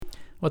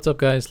What's up,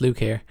 guys? Luke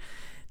here.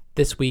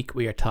 This week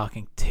we are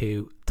talking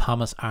to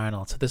Thomas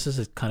Arnold. So this is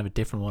a kind of a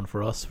different one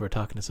for us. We're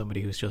talking to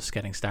somebody who's just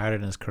getting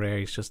started in his career.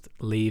 He's just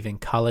leaving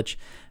college.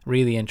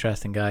 Really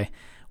interesting guy.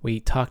 We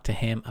talked to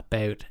him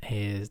about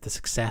the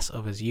success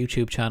of his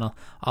YouTube channel,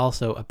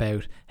 also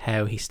about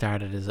how he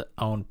started his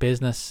own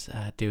business,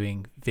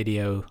 doing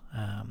video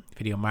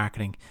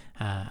marketing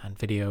and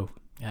video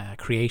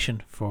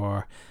creation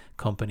for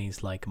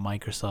companies like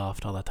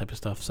Microsoft, all that type of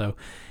stuff. So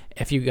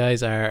if you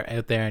guys are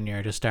out there and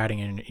you're just starting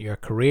in your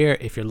career,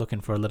 if you're looking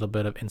for a little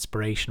bit of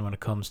inspiration when it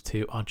comes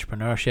to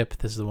entrepreneurship,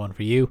 this is the one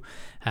for you.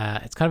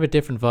 It's kind of a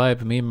different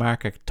vibe. Me and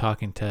Mark are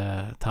talking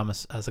to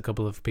Thomas as a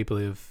couple of people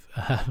who've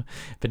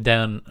been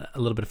down a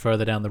little bit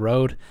further down the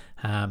road.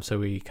 So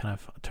we kind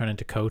of turn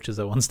into coaches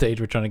at one stage.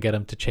 We're trying to get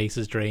him to chase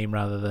his dream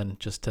rather than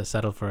just to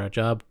settle for a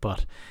job.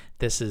 But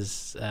this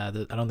is, I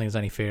don't think there's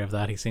any fear of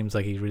that. He seems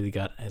like he's really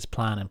got his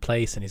plan in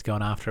place and he's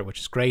going after it, which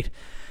is great.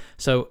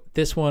 So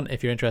this one,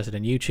 if you're interested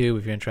in YouTube,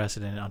 if you're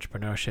interested in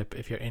entrepreneurship,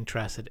 if you're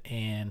interested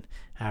in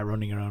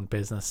running your own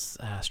business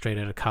straight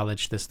out of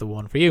college, this is the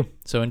one for you.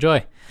 So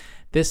enjoy.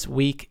 This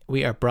week,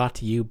 we are brought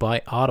to you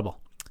by Audible.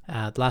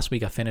 Last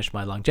week, I finished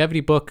my longevity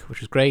book, which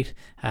was great.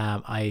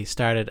 I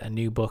started a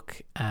new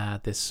book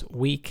this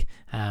week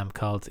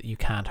called You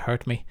Can't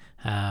Hurt Me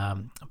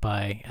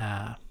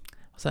by,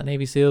 what's that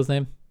Navy SEAL's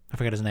name? I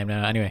forget his name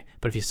now. Anyway,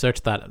 but if you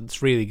search that,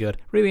 it's really good,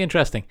 really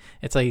interesting.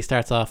 It's like he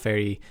starts off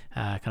very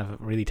kind of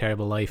a really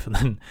terrible life and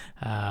then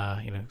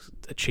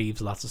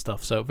achieves lots of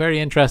stuff. So very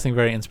interesting,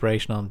 very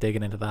inspirational. I'm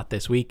digging into that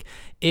this week.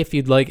 If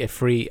you'd like a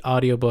free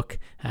audiobook,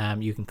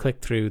 you can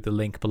click through the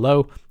link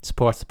below. It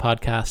supports the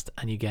podcast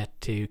and you get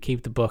to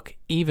keep the book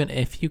even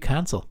if you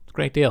cancel. It's a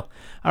great deal.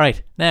 All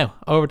right, now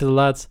over to the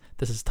lads.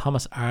 This is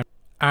Thomas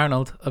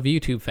Arnold of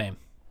YouTube fame.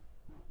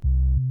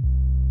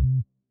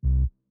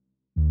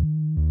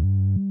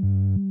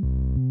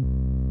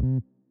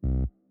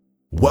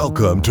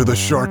 Welcome to the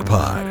Shark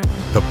Pod,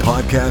 the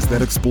podcast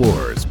that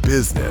explores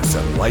business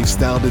and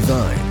lifestyle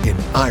design in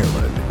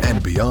Ireland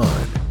and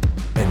beyond.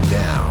 And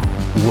now,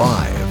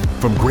 live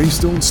from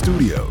Greystone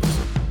Studios,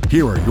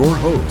 here are your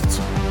hosts,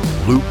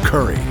 Luke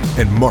Curry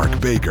and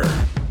Mark Baker.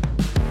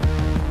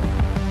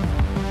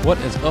 What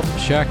is up,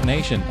 Shark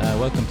Nation?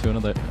 Welcome to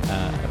another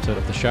episode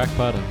of the Shark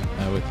Pod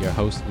with your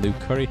host, Luke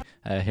Curry.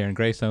 Here in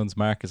Greystones,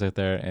 Mark is out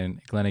there in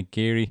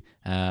Glenageary,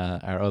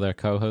 our other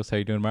co-host. How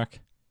you doing, Mark?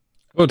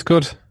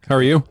 Good. How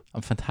are you?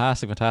 I'm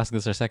fantastic. This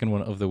is our second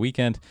one of the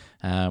weekend.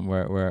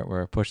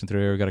 We're pushing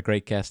through. We've got a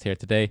great guest here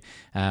today,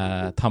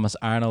 Thomas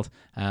Arnold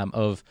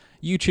of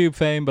YouTube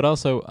fame, but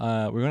also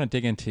we're going to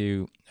dig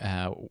into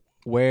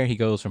where he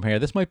goes from here.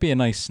 This might be a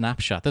nice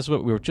snapshot. This is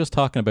what we were just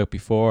talking about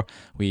before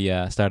we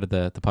started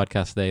the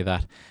podcast today,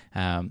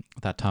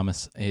 that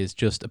Thomas is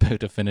just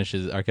about to finish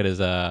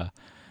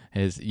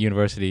his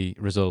university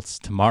results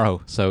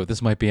tomorrow. So this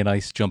might be a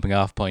nice jumping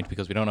off point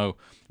because we don't know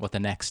what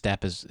the next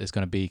step is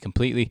going to be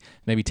completely.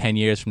 Maybe 10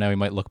 years from now, we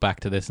might look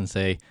back to this and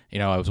say,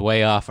 I was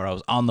way off, or I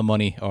was on the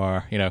money,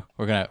 or, we're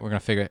going to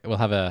figure, we'll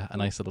have a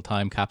nice little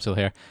time capsule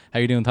here. How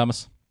are you doing,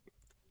 Thomas?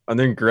 I'm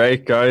doing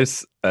great,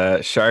 guys.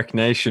 Shark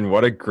Nation,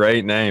 what a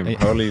great name.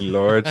 Holy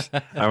Lord.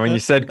 And when you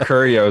said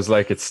Curry, I was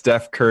like, it's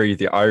Steph Curry,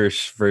 the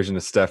Irish version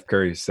of Steph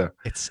Curry. So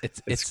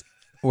there's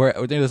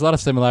a lot of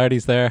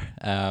similarities there.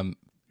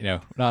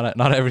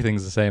 Not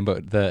everything's the same,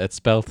 but it's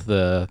spelt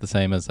the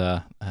same as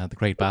the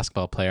great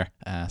basketball player,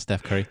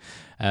 Steph Curry.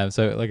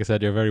 So, like I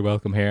said, you're very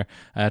welcome here.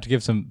 To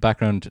give some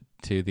background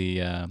to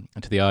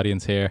the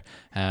audience here,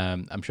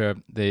 I'm sure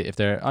if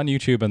they're on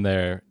YouTube and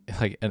they're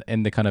like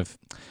in the kind of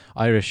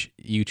Irish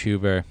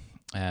YouTuber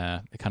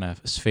kind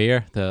of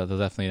sphere, they'll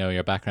definitely know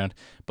your background.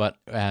 But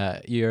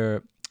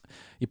you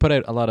put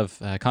out a lot of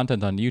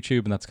content on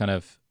YouTube, and that's kind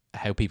of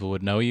how people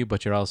would know you,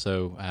 but you're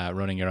also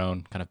running your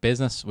own kind of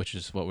business, which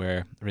is what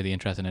we're really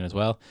interested in as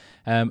well.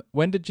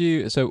 When did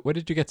you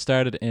get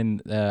started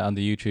in on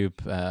the YouTube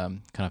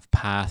kind of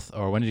path,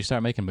 or when did you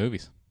start making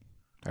movies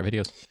or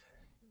videos?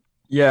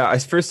 Yeah, I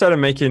first started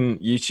making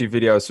YouTube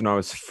videos when I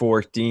was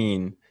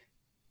 14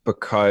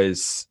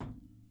 because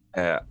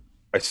I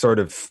sort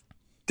of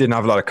didn't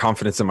have a lot of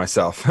confidence in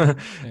myself.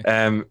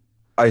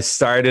 I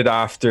started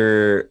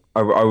after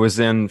I was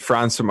in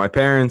France with my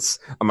parents,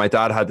 and my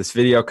dad had this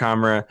video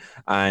camera,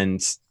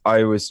 and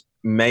I was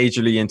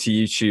majorly into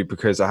YouTube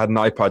because I had an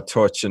iPod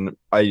Touch, and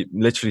I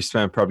literally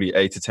spent probably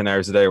 8 to 10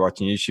 hours a day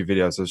watching YouTube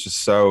videos. I was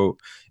just so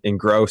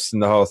engrossed in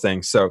the whole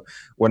thing. So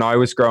when I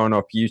was growing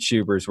up,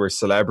 YouTubers were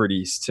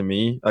celebrities to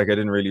me. Like, I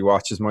didn't really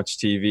watch as much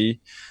TV,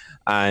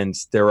 and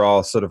they were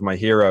all sort of my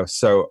heroes.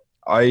 So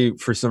I,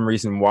 for some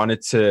reason,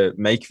 wanted to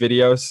make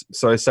videos.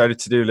 So I started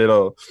to do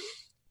little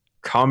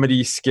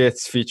comedy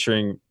skits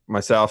featuring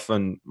myself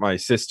and my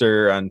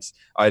sister, and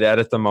I'd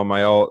edit them on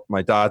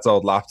my dad's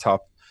old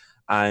laptop.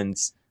 And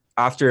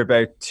after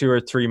about 2 or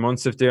 3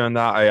 months of doing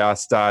that, I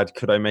asked Dad,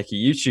 could I make a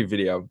YouTube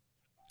video?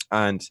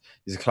 And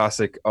he's a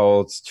classic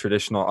old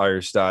traditional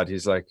Irish dad.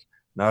 He's like,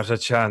 not a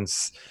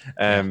chance.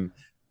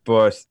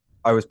 But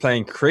I was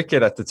playing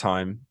cricket at the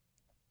time,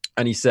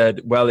 And he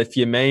said, well, if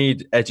you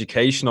made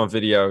educational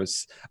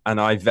videos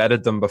and I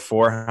vetted them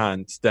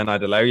beforehand, then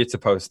I'd allow you to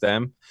post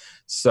them.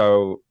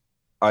 So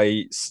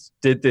I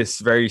did this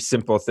very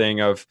simple thing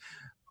of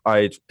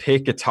I'd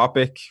pick a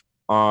topic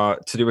to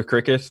do with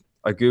cricket.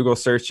 I Google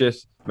search it,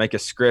 make a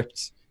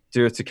script,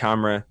 do it to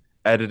camera,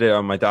 edit it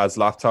on my dad's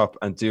laptop,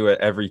 and do it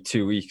every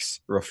 2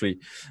 weeks roughly.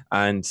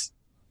 And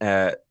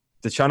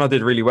the channel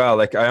did really well.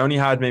 Like I only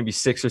had maybe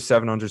 600 or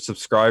 700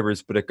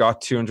 subscribers, but it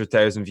got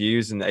 200,000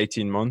 views in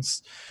 18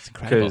 months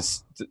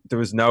because there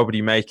was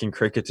nobody making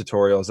cricket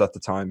tutorials at the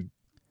time.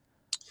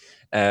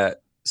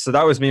 So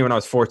that was me when I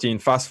was 14.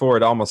 Fast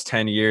forward almost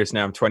 10 years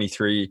now, I'm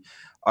 23.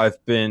 I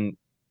did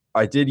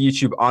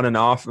YouTube on and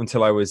off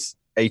until I was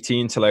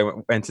 18, till I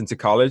went into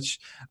college,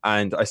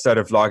 and I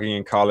started vlogging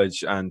in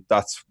college, and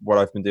that's what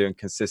I've been doing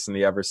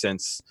consistently ever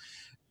since.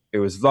 It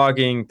was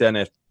vlogging, then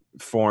it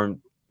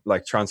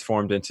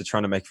transformed into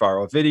trying to make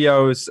viral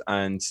videos,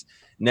 and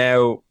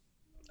now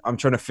I'm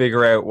trying to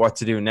figure out what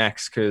to do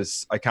next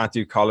because I can't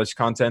do college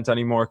content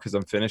anymore because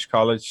I'm finished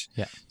college.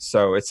 Yeah.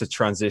 So it's a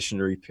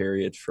transitionary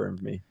period for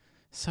me.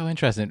 So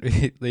interesting.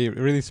 It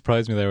really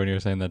surprised me there when you were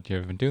saying that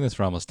you've been doing this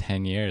for almost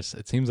 10 years.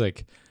 It seems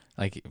like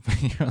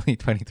you're only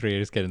 23, you're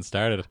just getting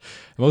started.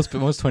 Most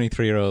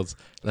 23-year-olds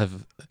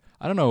have,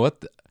 I don't know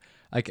what,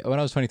 when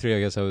I was 23, I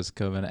guess I was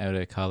coming out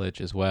of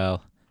college as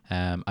well.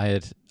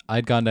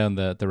 I'd gone down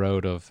the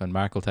road of, and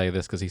Mark will tell you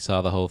this because he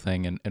saw the whole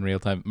thing in real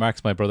time.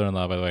 Mark's my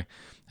brother-in-law, by the way.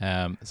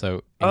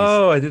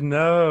 I didn't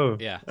know.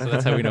 Yeah, so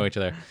that's how we know each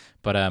other.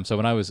 But so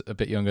when I was a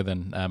bit younger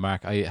than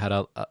Mark,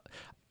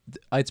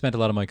 I'd spent a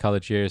lot of my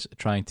college years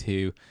trying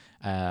to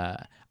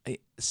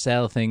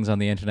sell things on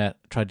the internet,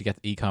 tried to get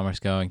the e-commerce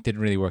going,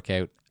 didn't really work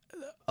out.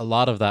 A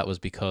lot of that was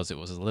because it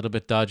was a little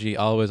bit dodgy.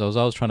 I was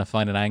always trying to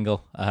find an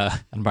angle,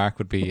 and Mark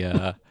would be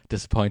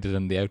disappointed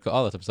in the outcome,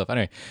 all that type of stuff.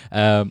 Anyway,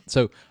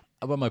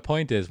 but my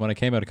point is, when I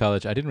came out of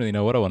college, I didn't really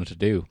know what I wanted to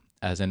do,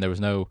 as in there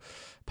was no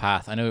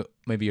path. I know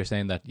maybe you're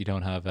saying that you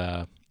don't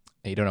know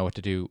what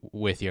to do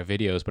with your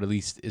videos, but at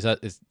least is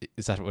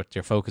that what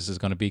your focus is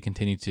going to be?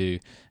 Continue to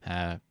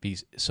be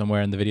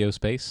somewhere in the video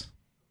space?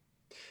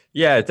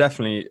 Yeah,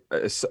 definitely.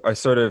 I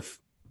sort of,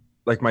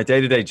 like, my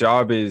day-to-day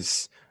job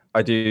is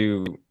I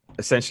do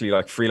essentially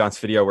like freelance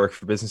video work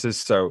for businesses.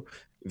 So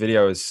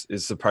video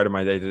is a part of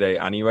my day-to-day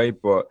anyway.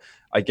 But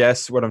I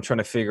guess what I'm trying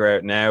to figure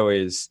out now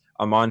is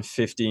I'm on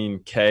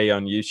 15K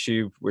on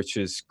YouTube, which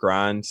is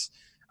grand.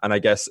 And I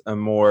guess a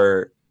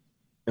more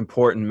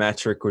important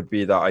metric would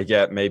be that I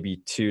get maybe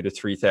 2,000 to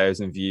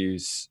 3,000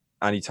 views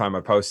anytime I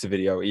post a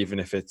video, even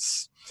if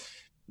it's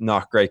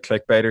not great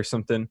clickbait or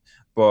something.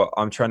 But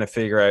I'm trying to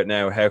figure out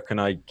now, how can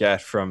I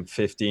get from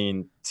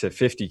 15 to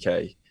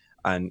 50K,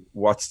 and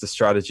what's the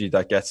strategy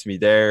that gets me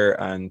there?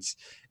 And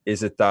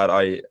is it that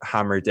I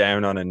hammer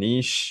down on a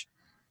niche?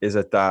 Is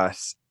it that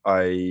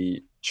I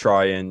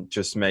try and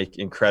just make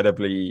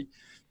incredibly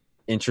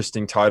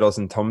interesting titles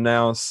and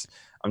thumbnails?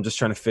 I'm just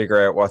trying to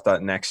figure out what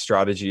that next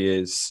strategy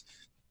is,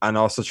 and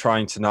also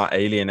trying to not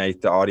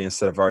alienate the audience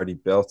that I've already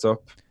built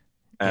up,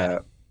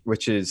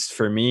 which is,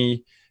 for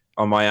me,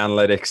 on my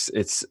analytics,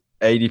 it's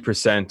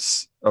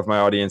 80% of my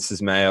audience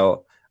is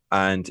male,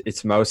 and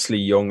it's mostly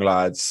young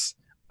lads,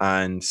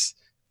 and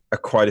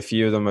quite a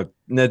few of them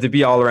now, they'd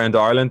be all around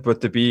Ireland, but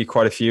there'd be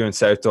quite a few in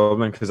South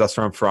Dublin because that's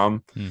where I'm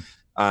from.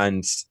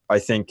 And I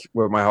think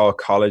with my whole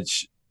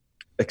college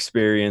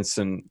experience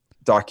and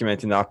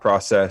documenting that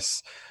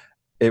process,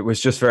 it was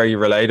just very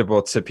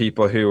relatable to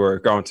people who were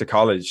going to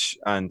college,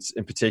 and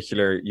in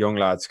particular young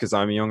lads, because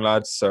I'm a young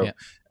lad. So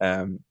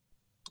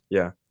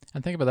yeah.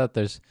 And think about that,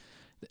 there's,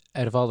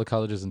 out of all the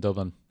colleges in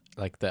Dublin,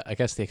 I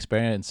guess the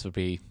experience would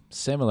be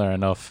similar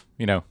enough,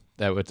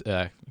 that would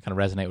kind of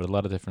resonate with a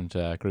lot of different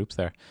groups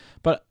there.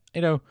 But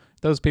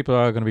those people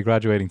are going to be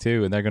graduating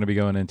too, and they're going to be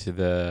going into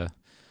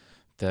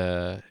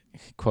the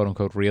quote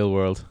unquote real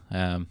world,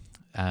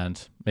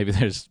 and maybe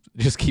there's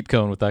just keep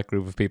going with that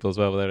group of people as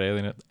well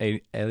without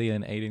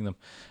alienating them.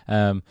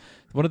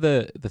 One of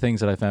the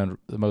things that I found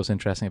the most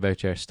interesting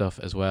about your stuff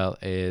as well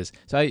is,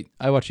 so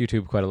I watch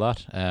YouTube quite a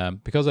lot,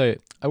 because I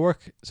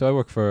work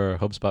for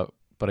HubSpot,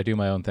 but I do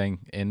my own thing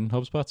in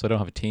HubSpot, so I don't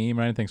have a team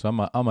or anything, so I'm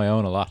on my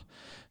own a lot.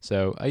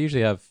 So I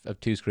usually have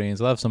two screens.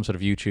 I'll have some sort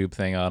of YouTube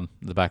thing on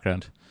in the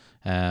background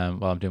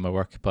while I'm doing my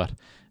work, but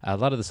a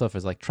lot of the stuff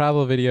is like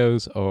travel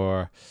videos,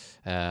 or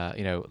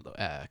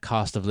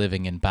cost of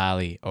living in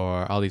Bali,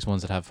 or all these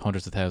ones that have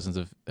hundreds of thousands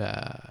of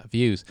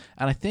views.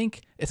 And I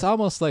think it's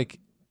almost like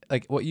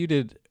what you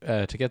did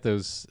to get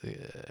those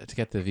to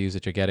get the views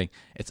that you're getting.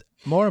 It's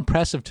more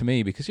impressive to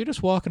me because you're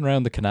just walking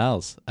around the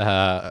canals,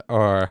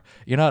 or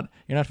you're not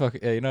in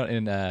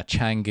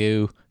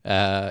Canggu,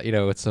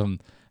 with some.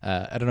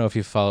 I don't know if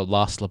you follow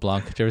Lost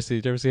LeBlanc. Did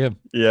you ever see him?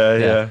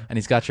 Yeah. And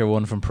he's got your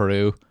one from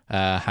Peru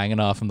hanging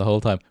off him the whole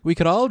time. We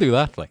could all do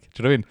that, do you know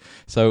what I mean?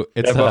 So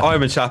it's. Yeah, but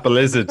I'm in Chapel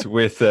Lizard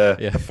with a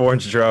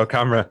 400-euro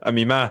camera and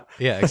me ma.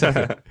 Yeah,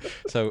 exactly.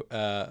 So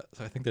I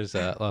think there's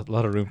a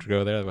lot of room to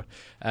grow there.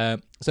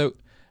 But so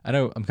I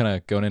know I'm kind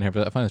of going in here,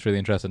 but I find this really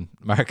interesting.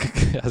 Mark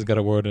has got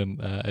a word in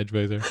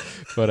Edgebase,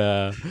 but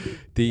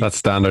that's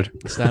standard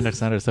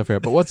stuff here.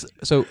 But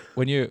so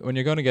when you're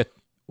going to get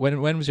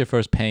when was your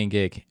first paying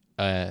gig?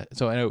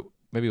 So I know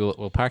maybe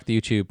we'll park the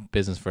YouTube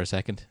business for a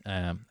second,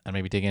 and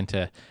maybe dig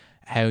into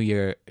how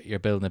you're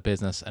building a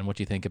business and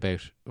what you think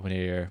about when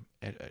you're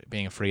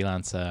being a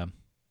freelance videographer.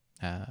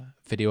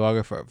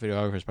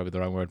 Videographer is probably the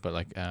wrong word, but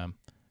like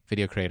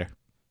video creator.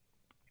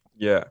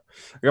 Yeah,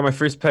 I got my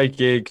first paid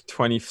gig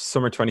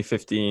summer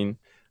 2015.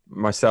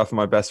 Myself and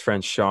my best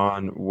friend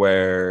Sean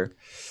were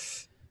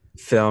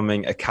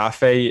filming a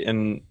cafe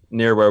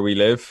near where we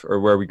live or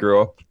where we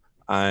grew up,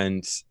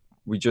 and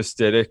we just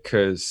did it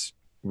because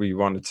we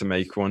wanted to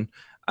make one.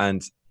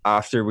 And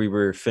after we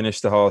were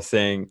finished the whole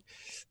thing,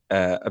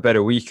 about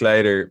a week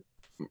later,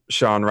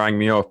 Sean rang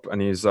me up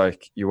and he was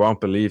like, "You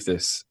won't believe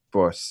this,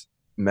 but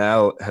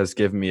Mel has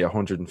given me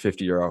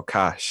 €150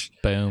 cash."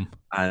 Boom.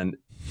 And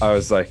I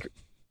was like,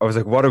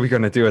 what are we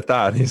going to do with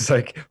that? And he's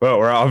like, well,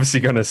 we're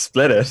obviously going to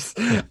split it.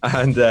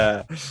 And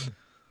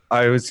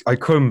I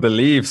couldn't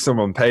believe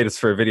someone paid us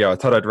for a video. I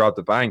thought I'd robbed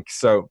the bank.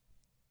 So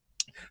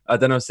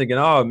then I was thinking,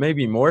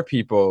 maybe more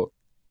people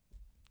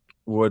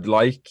would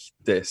like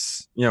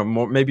this.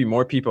 Maybe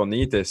more people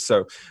need this.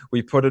 So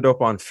we put it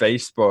up on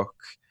Facebook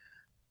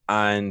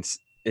and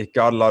it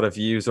got a lot of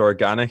views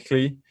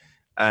organically.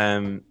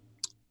 And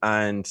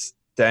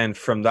then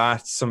from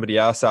that, somebody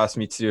else asked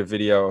me to do a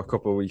video a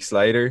couple of weeks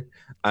later.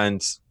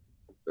 And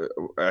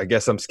I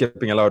guess I'm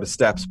skipping a lot of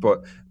steps,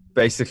 but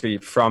basically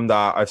from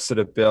that, I've sort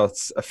of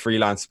built a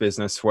freelance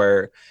business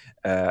where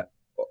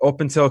up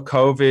until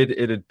COVID,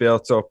 it had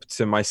built up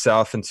to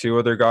myself and two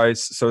other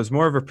guys. So it's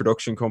more of a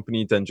production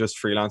company than just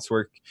freelance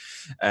work.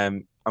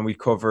 And we'd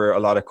cover a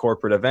lot of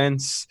corporate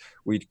events.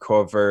 We'd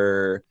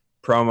cover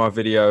promo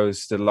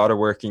videos, did a lot of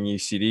work in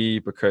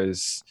UCD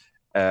because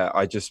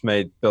I just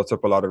built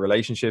up a lot of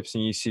relationships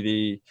in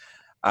UCD.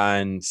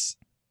 And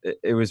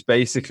it was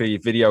basically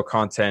video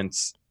content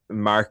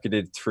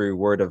marketed through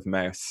word of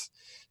mouth.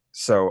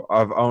 So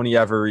I've only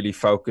ever really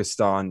focused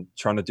on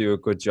trying to do a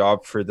good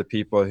job for the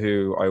people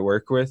who I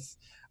work with.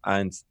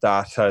 And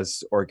that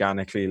has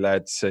organically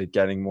led to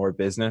getting more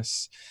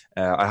business.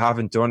 I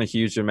haven't done a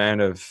huge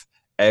amount of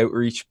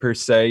outreach per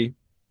se.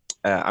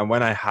 And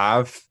when I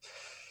have,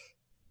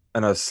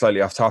 and I was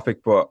slightly off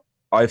topic, but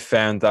I've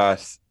found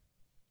that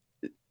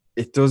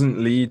it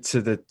doesn't lead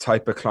to the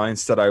type of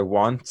clients that I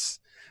want.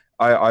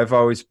 I've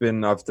always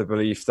been of the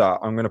belief that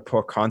I'm going to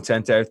put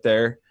content out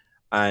there,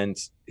 and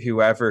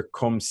whoever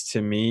comes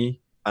to me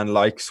and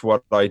likes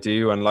what I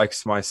do and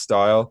likes my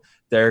style,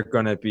 they're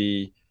going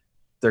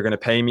to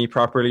pay me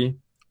properly.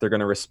 They're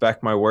going to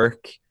respect my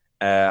work.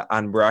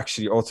 And we're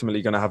actually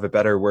ultimately going to have a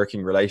better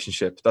working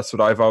relationship. That's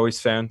what I've always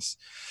found,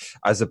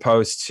 as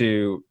opposed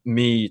to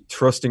me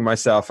trusting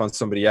myself on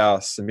somebody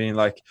else and being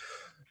like,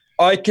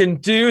 I can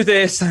do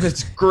this and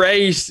it's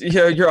great.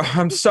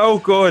 I'm so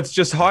good.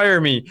 Just hire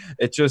me.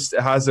 It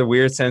has a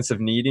weird sense of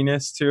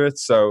neediness to it.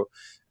 So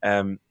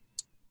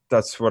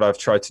that's what I've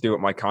tried to do with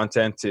my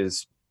content,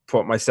 is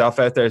put myself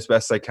out there as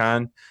best I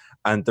can,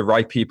 and the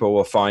right people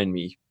will find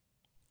me.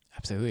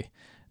 Absolutely.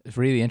 It's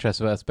really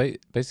interesting. That's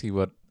basically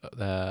what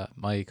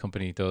my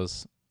company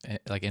does.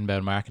 Like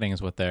inbound marketing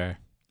is what the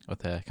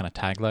kind of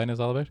tagline is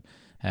all about.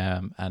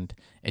 And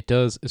it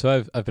does.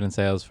 So I've been in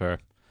sales for a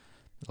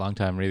long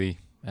time, really.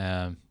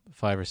 5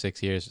 or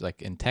 6 years,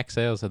 like in tech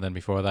sales, and then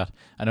before that,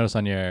 I noticed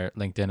on your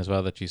LinkedIn as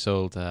well that you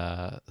sold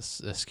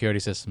security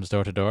systems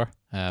door to door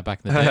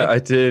back in the day. I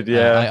did,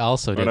 yeah. I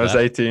also did when I was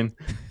 18.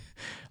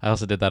 I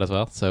also did that as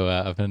well. So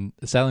I've been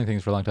selling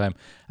things for a long time,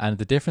 and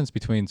the difference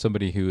between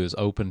somebody who is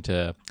open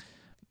to,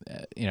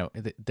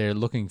 they're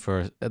looking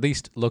for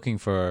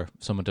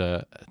someone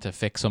to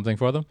fix something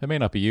for them. It may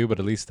not be you, but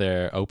at least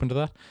they're open to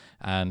that,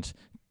 and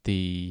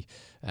the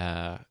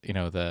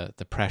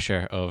the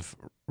pressure of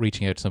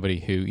reaching out to somebody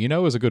who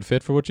is a good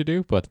fit for what you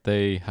do, but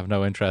they have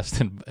no interest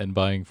in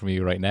buying from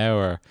you right now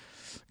or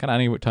kind of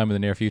any time in the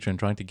near future, and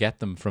trying to get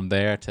them from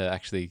there to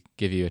actually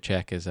give you a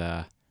check is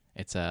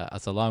it's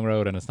a long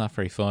road, and it's not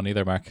very fun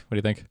either. Mark, what do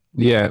you think?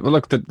 Yeah, well,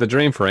 look, the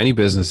dream for any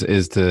business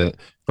is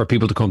for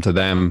people to come to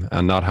them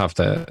and not have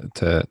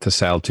to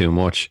sell too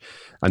much,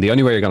 and the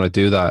only way you're going to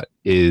do that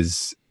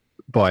is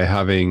by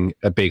having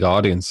a big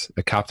audience,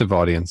 a captive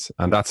audience,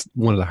 and that's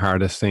one of the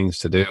hardest things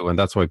to do, and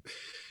that's why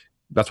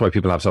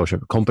people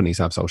companies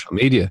have social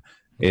media.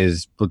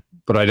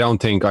 But I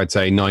don't think, I'd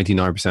say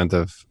 99%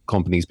 of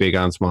companies, big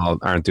and small,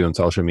 aren't doing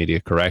social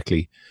media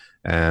correctly.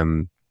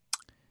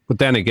 But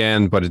then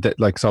again,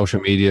 like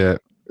social media,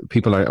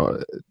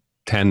 people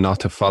tend not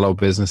to follow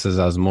businesses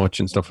as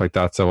much and stuff like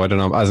that. So I don't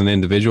know, as an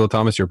individual,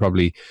 Thomas, you're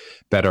probably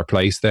better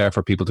placed there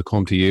for people to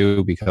come to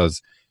you because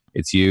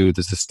it's you,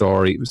 there's a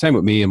story. Same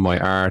with me and my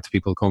art.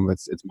 People come,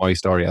 it's my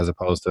story as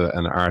opposed to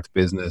an art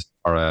business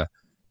or a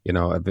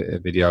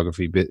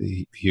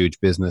videography huge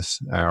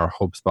business, or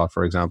HubSpot,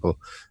 for example,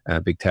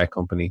 a big tech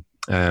company.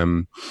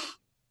 I'm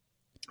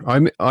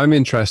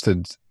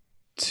interested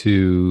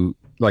to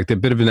like the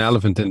bit of an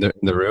elephant in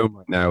the room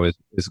right now is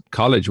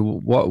college.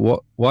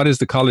 What is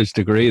the college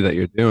degree that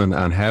you're doing,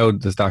 and how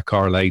does that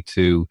correlate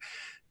to,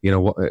 you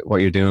know,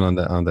 what you're doing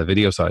on the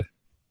video side?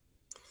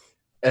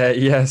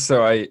 Yeah,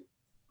 so I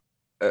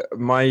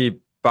my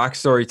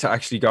backstory to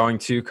actually going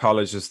to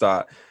college is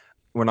that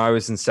when I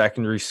was in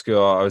secondary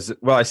school,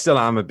 I still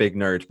am a big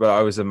nerd, but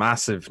I was a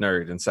massive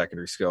nerd in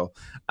secondary school,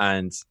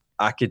 and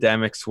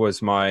academics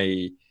was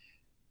my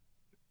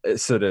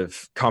sort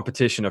of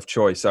competition of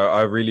choice.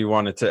 I really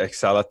wanted to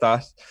excel at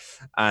that,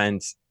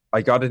 and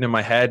I got it in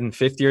my head in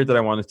fifth year that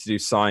I wanted to do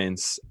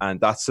science, and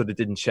that sort of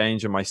didn't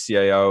change in my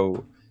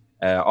CAO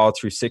all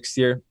through sixth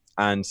year,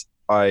 and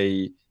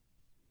I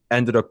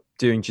ended up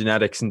doing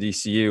genetics in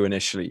DCU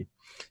initially.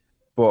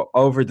 But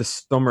over the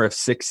summer of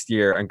sixth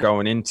year and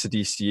going into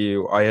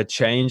DCU, I had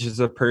changed as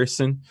a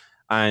person,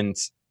 and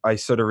I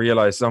sort of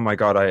realized, oh my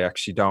God, I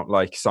actually don't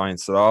like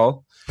science at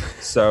all.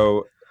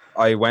 So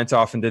I went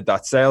off and did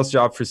that sales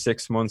job for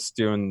 6 months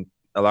doing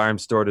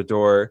alarms door to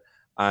door.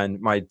 And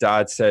my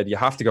dad said, you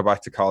have to go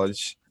back to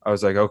college. I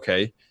was like,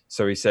 okay.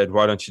 So he said,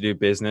 why don't you do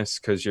business?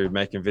 Because you're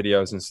making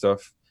videos and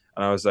stuff.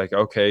 And I was like,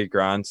 okay,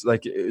 grand.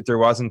 Like, there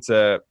wasn't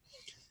a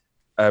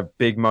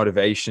big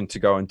motivation to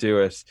go and do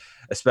it,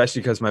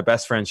 especially because my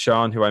best friend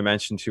Sean, who I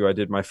mentioned, who I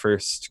did my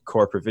first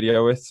corporate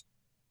video with,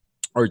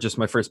 or just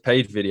my first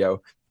paid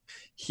video,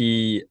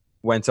 he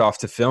went off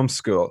to film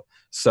school.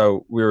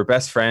 So we were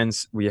best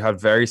friends. We had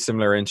very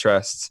similar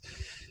interests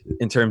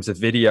in terms of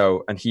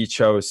video, and he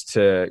chose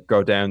to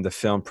go down the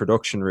film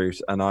production route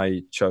and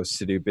I chose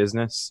to do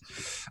business.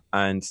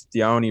 And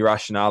the only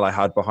rationale I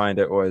had behind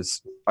it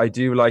was I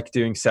do like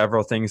doing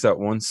several things at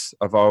once.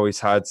 I've always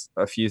had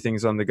a few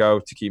things on the go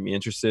to keep me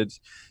interested.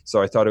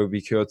 So I thought it would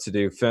be cool to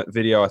do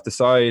video at the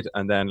side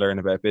and then learn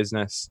about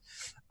business.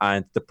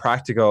 And the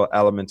practical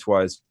element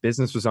was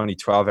business was only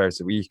 12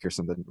 hours a week or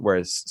something,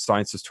 whereas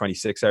science was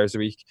 26 hours a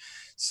week.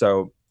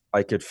 So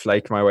I could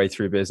flake my way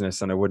through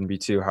business and it wouldn't be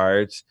too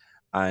hard.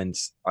 And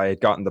I had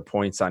gotten the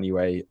points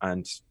anyway,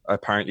 and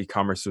apparently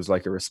commerce was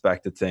like a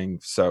respected thing.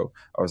 So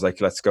I was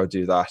like, let's go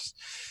do that.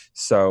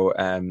 So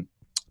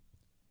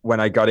when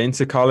I got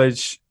into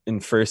college in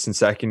first and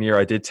second year,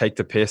 I did take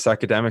the piss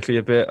academically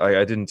a bit.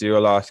 I didn't do a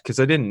lot because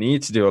I didn't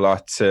need to do a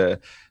lot to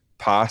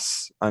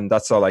pass, and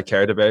that's all I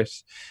cared about.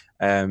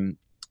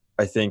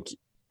 I think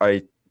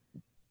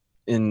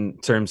in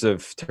terms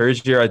of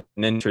third year, I did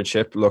an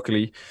internship,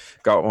 luckily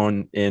got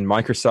one in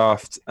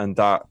Microsoft, and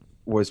that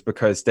was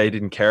because they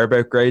didn't care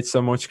about grades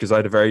so much because I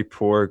had a very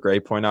poor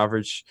grade point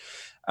average.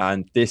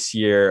 And this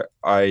year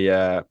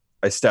I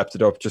stepped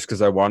it up just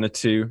because I wanted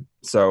to.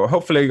 So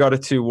hopefully I got a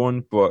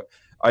 2-1, but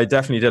I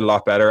definitely did a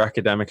lot better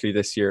academically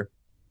this year.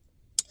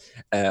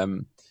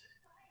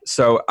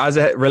 So as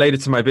it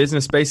related to my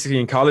business, basically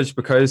in college,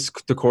 because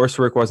the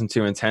coursework wasn't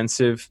too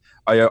intensive,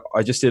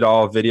 I just did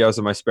all videos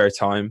in my spare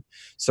time.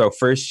 So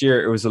first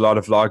year, it was a lot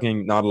of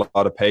vlogging, not a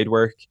lot of paid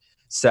work.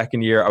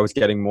 Second year, I was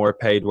getting more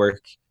paid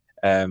work.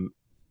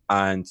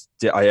 And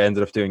I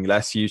ended up doing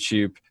less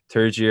YouTube.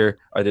 Third year,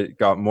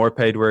 got more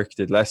paid work,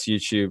 did less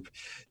YouTube.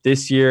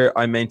 This year,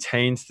 I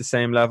maintained the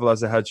same level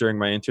as I had during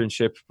my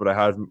internship, but I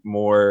had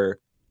more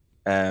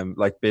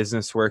like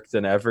business work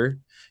than ever.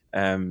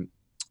 And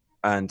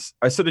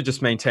I sort of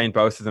just maintained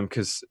both of them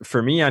because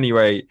for me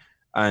anyway,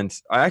 and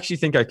I actually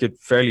think I could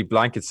fairly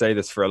blanket say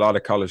this for a lot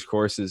of college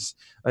courses,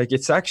 like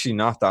it's actually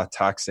not that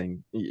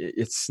taxing.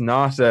 It's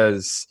not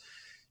as...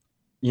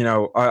 You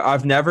know,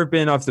 I've never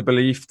been of the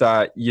belief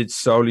that you'd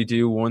solely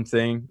do one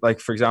thing.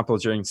 Like, for example,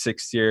 during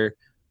sixth year,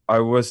 I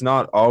was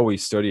not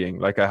always studying.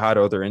 Like, I had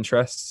other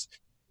interests.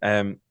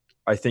 I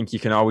think you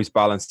can always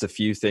balance a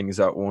few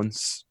things at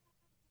once.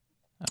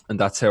 And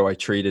that's how I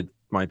treated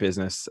my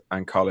business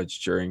and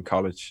college during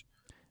college.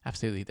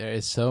 Absolutely. There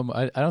is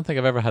I don't think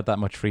I've ever had that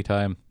much free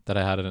time that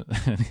I had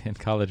in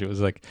college. It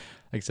was like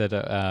I said,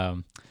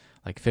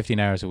 like 15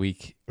 hours a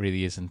week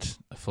really isn't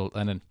a full...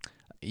 And then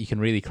you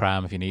can really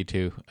cram if you need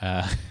to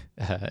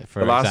for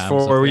the last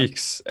 4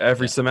 weeks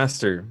every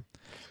semester.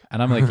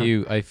 And I'm like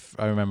you, I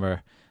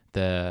remember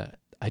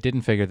I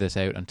didn't figure this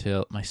out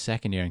until my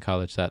second year in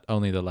college, that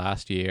only the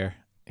last year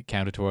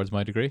counted towards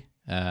my degree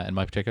in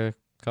my particular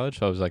college.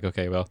 So I was like,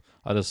 okay, well,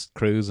 I'll just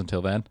cruise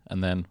until then,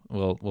 and then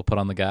we'll put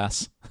on the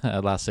gas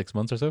last 6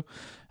 months or so.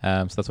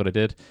 So that's what I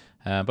did.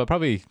 But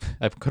probably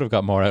I could have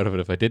got more out of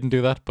it if I didn't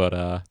do that.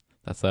 But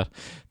that's that.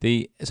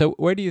 So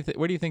where do you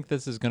think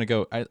this is going to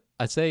go?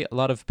 I'd say a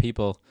lot of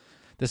people,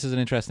 this is an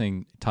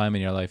interesting time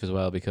in your life as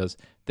well, because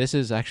this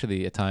is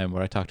actually a time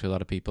where I talk to a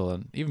lot of people,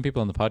 and even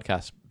people on the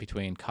podcast,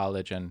 between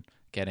college and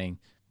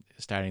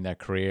starting their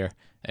career.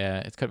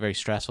 It's kind of a very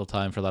stressful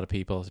time for a lot of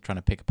people trying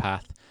to pick a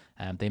path.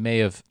 They may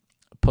have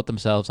put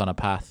themselves on a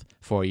path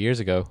 4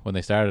 years ago when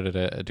they started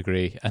at a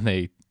degree, and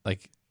they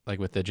like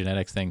with the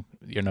genetics thing,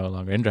 you're no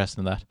longer interested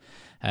in that.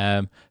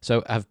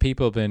 So have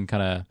people been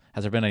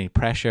has there been any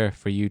pressure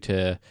for you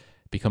to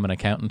become an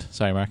accountant?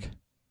 Sorry, Mark.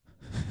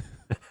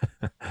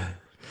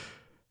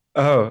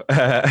 Oh,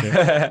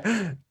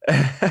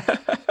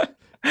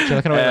 So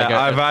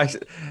I've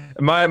actually,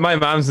 My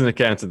mom's an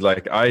accountant.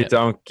 Like, I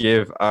don't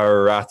give a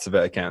rat's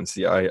about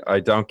accountancy. I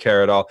don't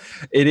care at all.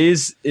 It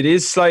is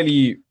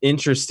slightly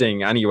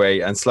interesting anyway,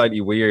 and slightly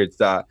weird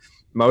that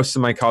most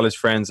of my college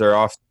friends are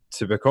off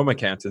to become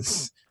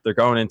accountants. They're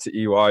going into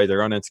EY, they're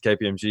going into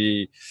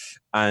KPMG,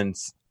 and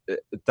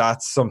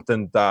that's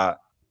something that,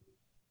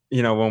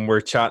 you know, when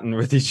we're chatting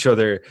with each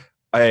other,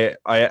 I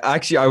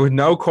would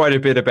know quite a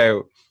bit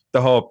about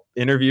the whole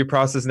interview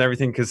process and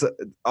everything, because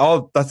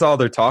that's all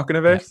they're talking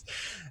about.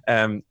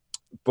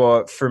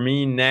 But for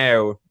me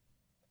now,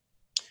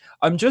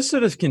 I'm just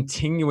sort of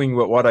continuing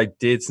with what I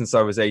did since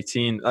I was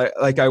 18.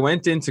 I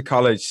went into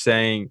college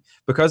saying,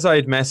 because I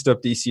had messed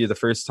up DCU the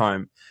first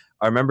time,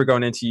 I remember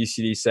going into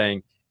UCD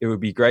saying it would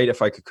be great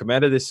if I could come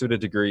out of this with a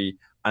degree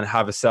and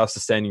have a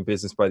self-sustaining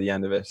business by the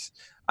end of it.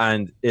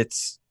 And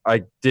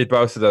I did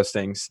both of those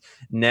things.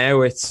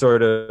 Now it's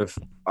sort of,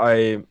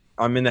 I'm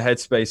in the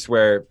headspace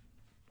where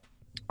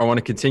I want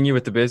to continue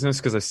with the business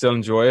because I still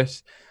enjoy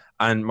it.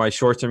 And my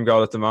short-term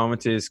goal at the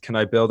moment is, can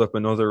I build up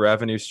another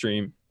revenue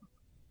stream?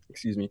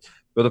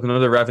 Build up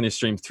another revenue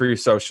stream through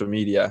social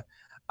media,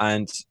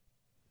 and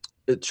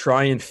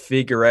try and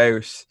figure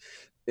out,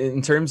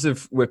 in terms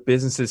of with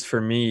businesses, for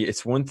me,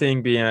 it's one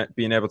thing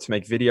being able to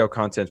make video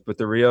content, but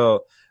the real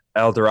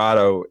El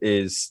Dorado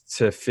is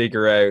to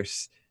figure out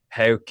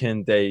how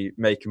can they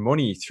make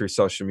money through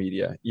social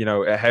media. You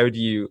know,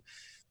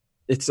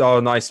 it's all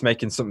nice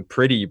making something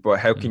pretty, but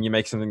how can you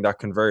make something that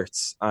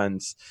converts?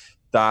 And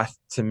that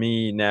to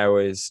me now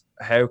is,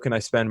 how can I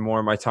spend more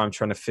of my time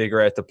trying to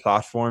figure out the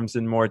platforms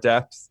in more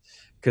depth,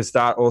 because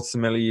that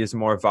ultimately is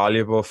more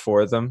valuable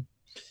for them.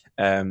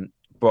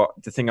 But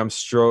the thing I've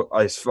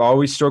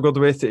always struggled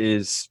with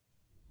is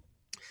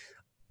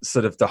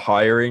sort of the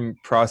hiring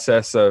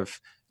process of,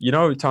 you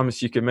know,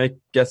 Thomas, you can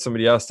get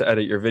somebody else to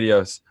edit your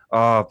videos.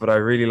 But I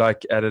really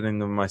like editing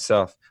them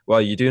myself.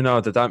 Well, you do know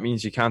that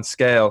means you can't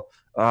scale.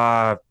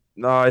 No,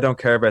 I don't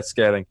care about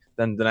scaling.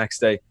 Then the next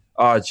day,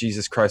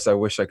 Jesus Christ, I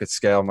wish I could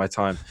scale my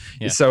time.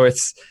 Yeah. So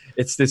it's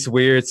this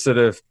weird sort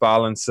of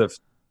balance of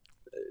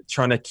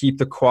trying to keep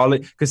the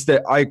quality, because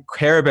I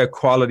care about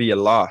quality a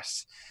lot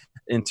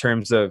in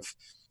terms of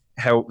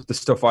how the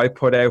stuff I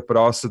put out, but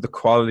also the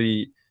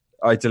quality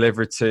I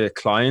deliver to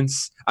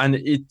clients. And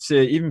it's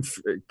even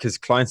because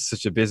clients is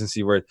such a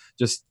businessy word,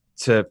 just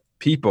to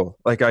people.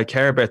 Like, I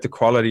care about the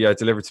quality I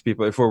deliver to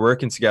people. If we're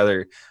working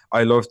together,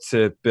 I love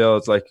to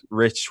build like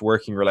rich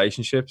working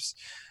relationships,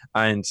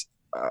 and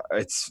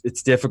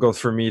it's difficult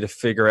for me to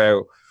figure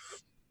out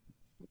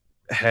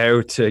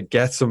how to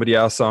get somebody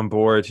else on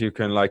board who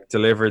can like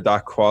deliver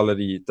that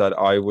quality that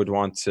I would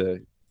want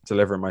to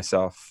deliver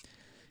myself.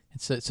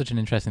 It's such an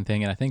interesting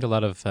thing, and I think a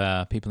lot of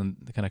people in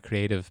the kind of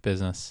creative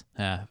business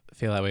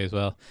feel that way as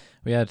well.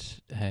 We had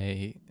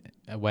a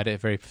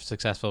very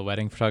successful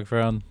wedding photographer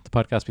on the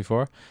podcast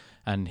before,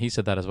 and he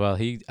said that as well.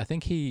 I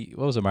think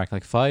what was it, Mark?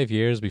 Like 5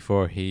 years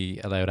before he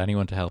allowed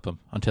anyone to help him,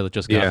 until it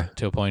just got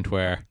to a point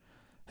where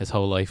his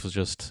whole life was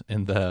just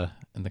in the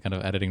kind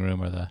of editing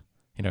room, or the,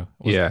 you know.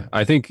 Yeah,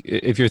 I think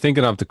if you're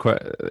thinking of the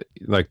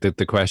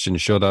question,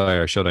 should I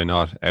or should I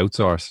not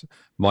outsource?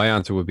 My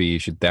answer would be, you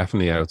should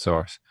definitely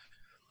outsource.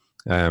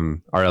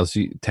 Or else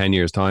 10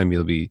 years time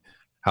you'll be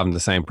having the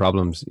same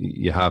problems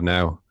you have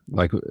now.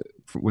 Like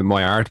with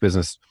my art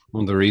business,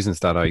 one of the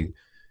reasons that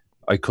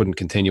I couldn't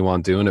continue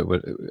on doing it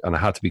and I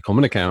had to become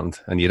an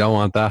accountant, and you don't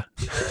want that.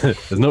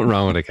 There's nothing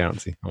wrong with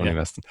accountancy. Only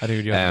investing. I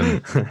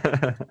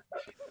do.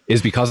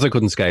 Is because I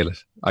couldn't scale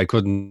it. I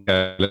couldn't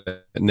scale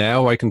it.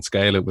 Now I can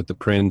scale it with the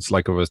prints,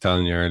 like I was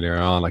telling you earlier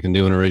on. I can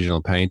do an original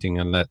painting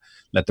and let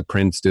the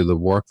prints do the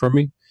work for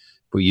me.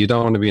 But you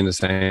don't want to be in the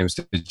same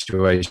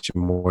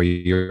situation where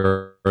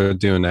you're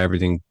doing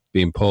everything,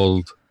 being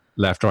pulled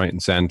left, right,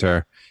 and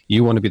center.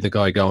 You want to be the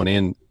guy going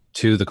in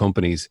to the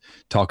companies,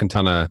 talking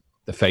to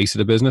the face of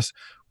the business.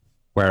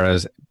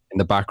 Whereas in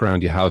the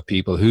background, you have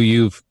people who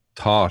you've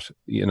taught,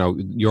 you know,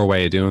 your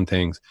way of doing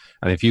things.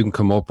 And if you can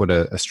come up with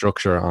a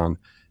structure on,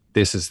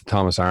 this is the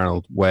Thomas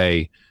Arnold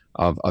way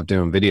of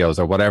doing videos,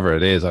 or whatever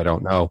it is, I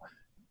don't know.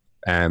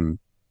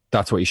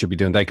 That's what you should be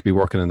doing. They could be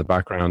working in the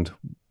background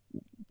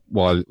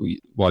while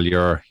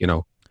you're, you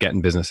know,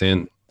 getting business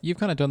in. You've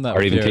kind of done that,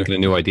 or even thinking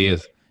of new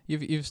ideas.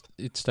 You've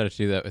started to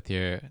do that with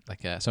your,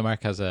 like, so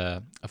Mark has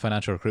a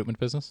financial recruitment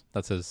business.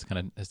 That's his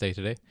day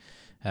to day,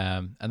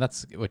 and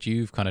that's what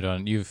you've kind of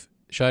done. You've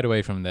shied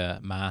away from the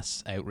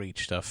mass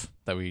outreach stuff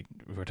that we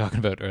were talking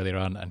about earlier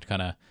on, and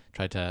kind of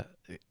tried to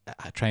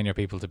train your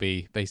people to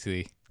be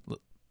basically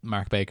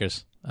Mark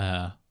Bakers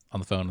on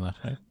the phone and that,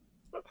 right?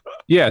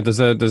 Yeah,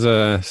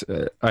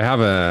 I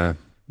have a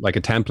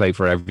template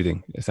for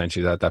everything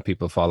essentially that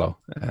people follow,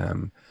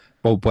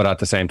 but at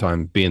the same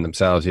time being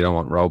themselves. You don't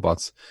want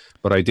robots.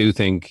 But I do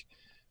think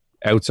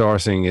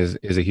outsourcing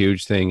is a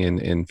huge thing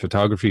in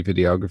photography,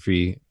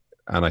 videography,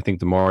 and I think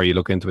the more you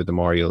look into it, the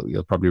more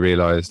you'll probably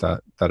realize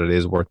that it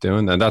is worth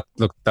doing. And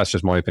that's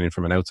just my opinion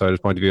from an outsider's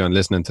point of view. And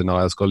listening to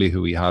Niall Scully,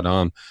 who we had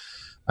on,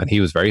 and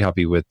he was very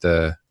happy with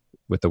the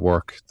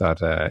work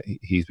that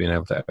he's been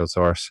able to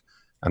outsource,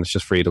 and it's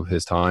just freed up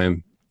his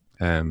time.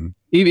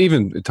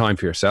 Even time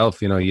for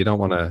yourself. You know, you don't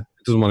want to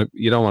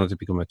you don't want it to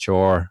become a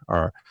chore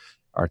or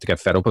to get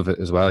fed up of it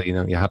as well. You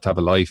know, you have to have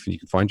a life, and you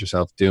can find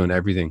yourself doing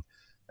everything.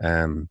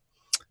 But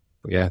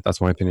yeah, that's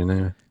my opinion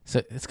anyway.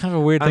 So it's kind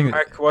of a weird And thing.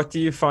 Mark, what do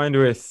you find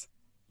with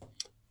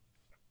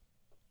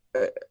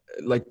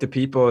like the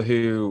people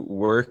who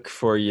work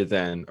for you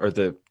then, or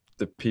the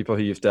people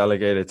who you've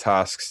delegated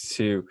tasks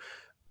to?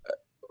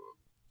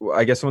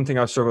 I guess one thing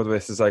I've struggled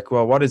with is like,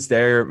 well, what is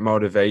their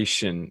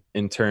motivation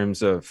in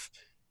terms of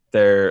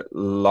their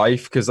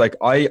life? Because like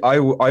I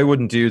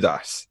wouldn't do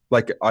that.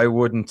 Like I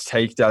wouldn't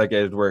take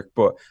delegated work.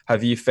 But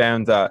have you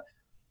found that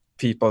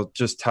people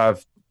just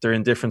they're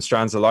in different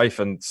strands of life,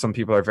 and some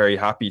people are very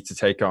happy to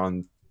take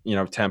on, you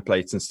know,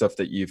 templates and stuff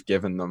that you've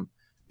given them?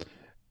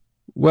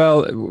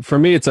 Well, for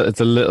me, it's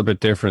a little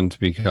bit different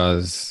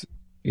because,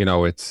 you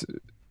know, it's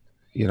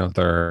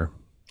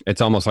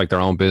almost like their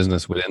own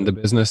business within the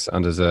business,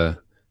 and there's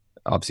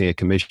obviously a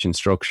commission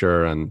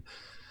structure, and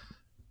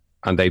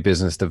they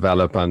business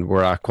develop, and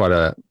we're at quite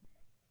a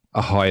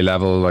high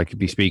level. Like,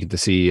 be speaking to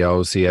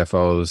CEOs,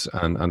 CFOs,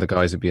 and the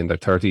guys would be in their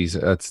 30s.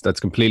 That's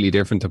completely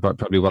different to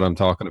probably what I'm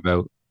talking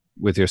about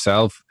with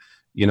yourself.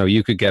 You know,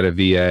 you could get a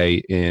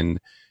VA in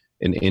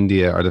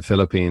India or the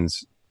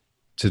Philippines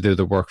to do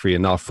the work for you,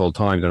 not full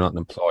time. They're not an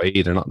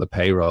employee. They're not in the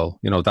payroll.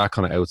 You know, that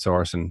kind of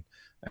outsourcing,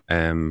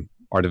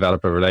 or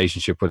develop a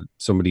relationship with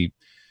somebody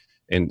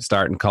in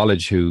starting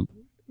college who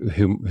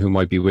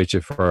might be with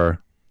you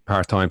for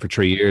part time for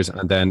 3 years,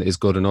 and then is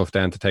good enough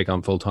then to take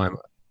on full time.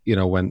 You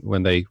know,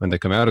 when they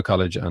come out of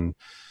college, and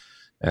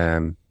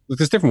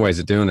there's different ways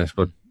of doing it,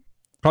 but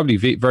probably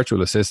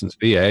virtual assistants,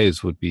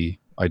 VAs, would be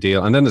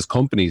ideal. And then there's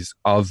companies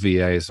of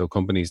VAs, so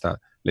companies that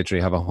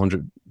literally have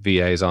 100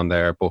 VAs on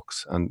their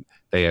books, and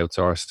they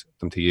outsourced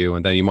them to you,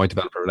 and then you might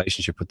develop a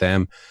relationship with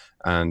them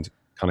and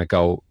kind of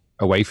go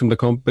away from the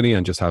company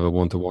and just have a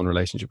one-to-one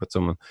relationship with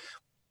someone.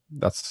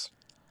 That's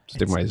just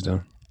different ways of doing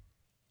it.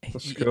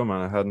 That's cool,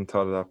 man. I hadn't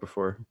thought of that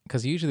before.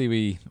 Because usually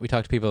we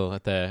talk to people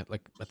at the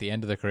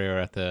end of their career, or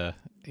at the,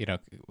 you know,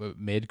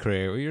 mid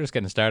career, you're just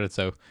getting started.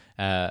 So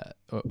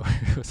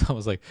it's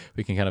almost like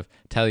we can kind of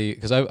tell you,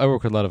 because I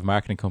work with a lot of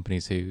marketing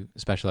companies who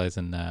specialize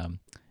in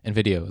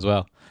video as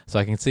well, so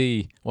I can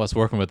see what's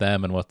working with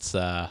them and what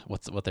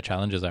their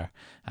challenges are.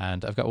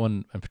 And I've got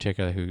one in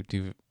particular who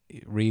do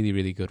really,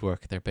 really good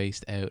work. They're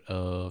based out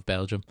of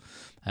Belgium,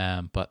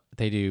 but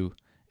they do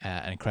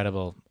an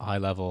incredible high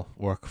level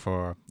work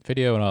for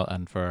video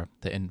and for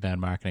the inbound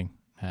marketing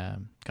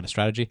kind of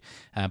strategy.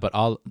 But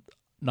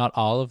not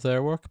all of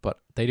their work, but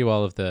they do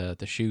all of the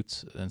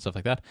shoots and stuff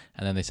like that.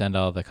 And then they send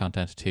all the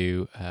content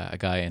to a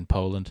guy in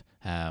Poland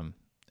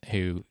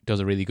who does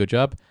a really good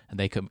job,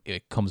 and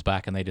it comes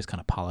back and they just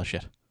kind of polish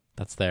it.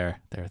 That's their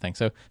thing.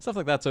 So stuff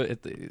like that. So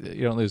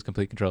you don't lose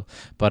complete control.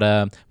 But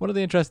one of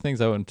the interesting things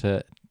I want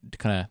to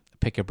kind of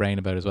pick your brain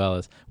about as well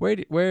is where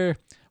do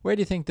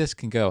you think this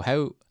can go?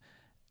 How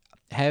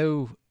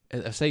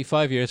say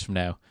 5 years from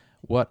now,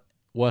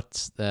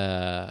 what's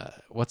the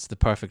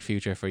perfect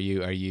future for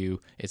you?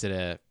 Is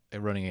it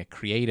running a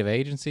creative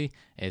agency?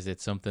 Is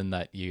it something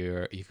that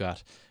you've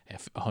got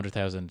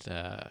 100,000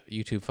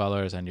 YouTube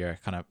followers and you're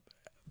kind of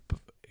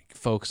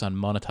focused on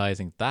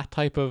monetizing that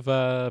type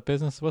of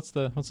business? What's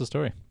the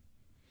story?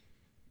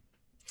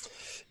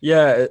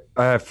 Yeah,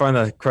 I find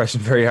that question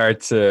very hard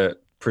to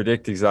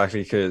predict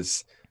exactly,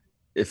 because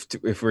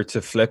if we're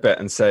to flip it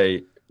and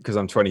say, because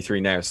I'm 23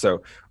 now,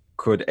 so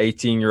could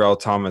 18-year-old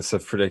Thomas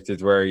have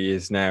predicted where he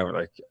is now?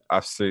 Like,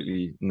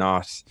 absolutely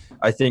not.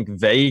 I think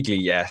vaguely,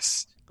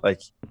 yes. Like,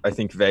 I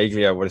think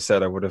vaguely I would have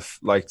said I would have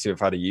liked to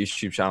have had a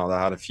YouTube channel that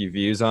had a few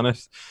views on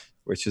it,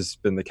 which has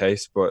been the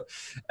case. But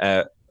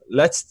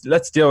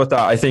let's deal with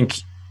that. I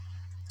think,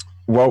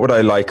 what would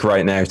I like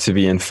right now to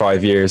be in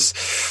 5 years?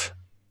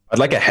 I'd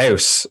like a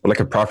house,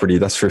 like a property,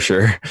 that's for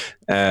sure.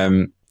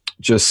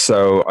 Just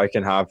so I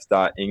can have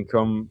that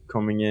income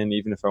coming in,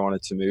 even if I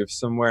wanted to move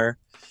somewhere.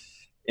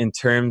 In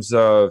terms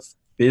of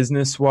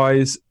business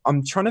wise,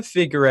 I'm trying to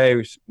figure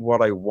out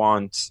what I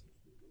want,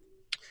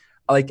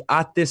 like,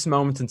 at this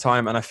moment in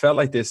time. And I felt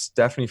like this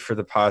definitely for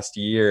the past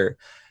year.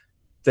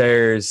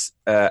 There's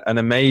an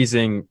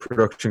amazing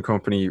production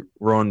company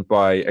run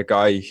by a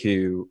guy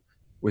who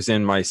was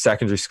in my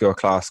secondary school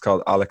class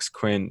called Alex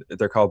Quinn.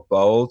 They're called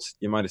Bold.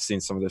 You might have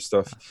seen some of their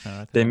stuff.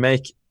 They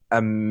make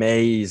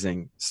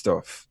amazing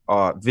stuff,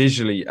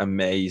 visually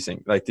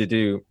amazing. Like, they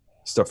do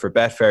stuff for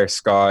Betfair,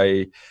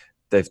 Sky.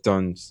 They've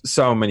done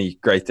so many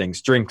great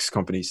things, drinks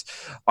companies.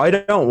 I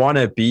don't want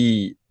to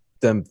be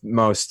the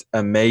most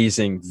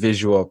amazing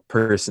visual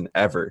person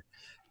ever.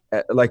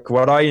 Like,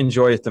 what I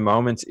enjoy at the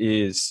moment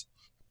is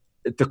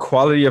the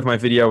quality of my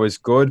video is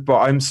good,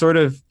 but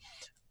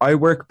I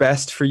work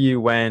best for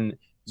you when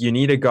you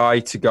need a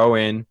guy to go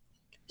in.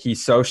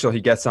 He's social,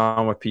 he gets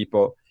on with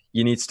people.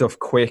 You need stuff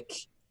quick.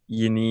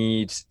 You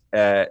need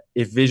it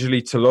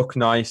visually to look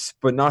nice,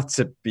 but not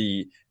to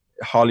be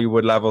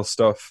Hollywood level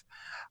stuff.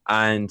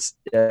 And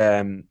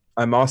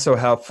I'm also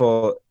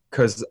helpful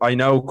because I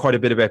know quite a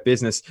bit about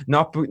business,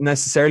 not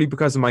necessarily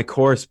because of my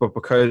course, but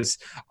because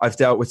I've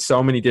dealt with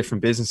so many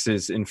different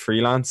businesses in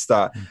freelance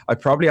that I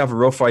probably have a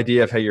rough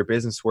idea of how your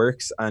business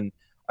works, and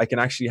I can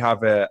actually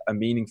have a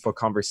meaningful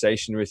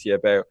conversation with you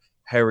about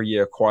how are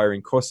you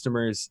acquiring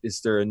customers?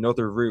 Is there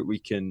another route we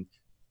can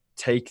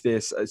take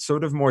this?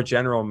 Sort of more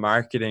general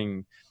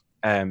marketing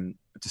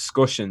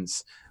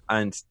discussions.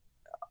 And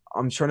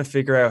I'm trying to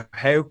figure out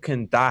how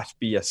can that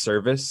be a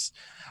service?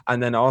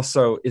 And then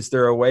also, is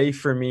there a way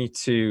for me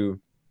to,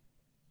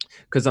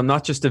 because I'm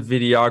not just a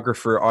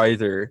videographer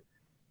either,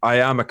 I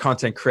am a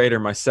content creator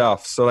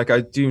myself. So like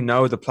I do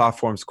know the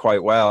platforms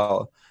quite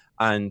well.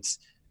 And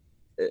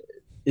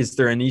is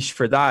there a niche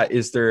for that?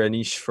 Is there a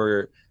niche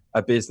for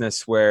a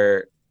business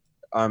where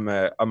I'm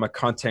a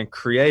content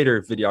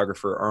creator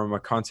videographer, or I'm a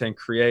content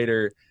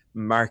creator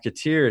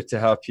marketeer to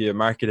help you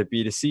market a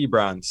B2C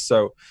brand?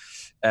 So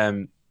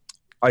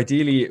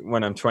ideally,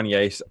 when I'm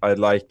 28, I'd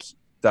like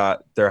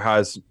that there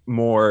has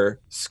more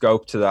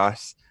scope to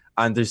that,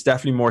 and there's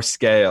definitely more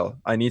scale.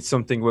 I need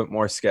something with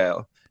more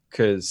scale,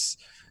 because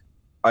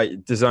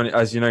there's only,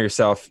 as you know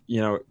yourself,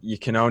 you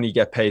can only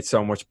get paid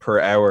so much per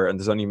hour, and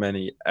there's only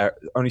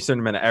certain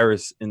amount of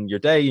hours in your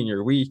day, in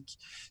your week.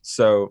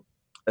 So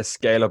a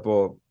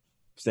scalable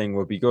thing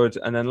would be good.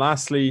 And then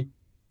lastly,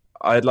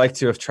 I'd like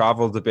to have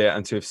traveled a bit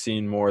and to have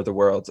seen more of the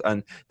world.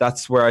 And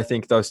that's where I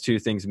think those two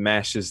things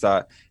mesh, is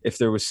that if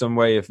there was some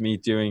way of me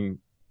doing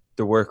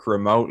the work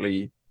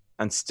remotely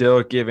and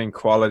still giving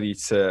quality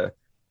to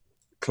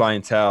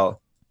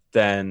clientele,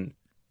 then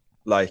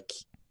like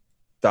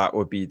that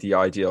would be the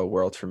ideal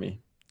world for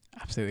me.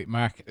 Absolutely.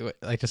 Mark,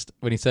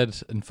 when he said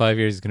in 5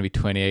 years he's going to be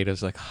 28, I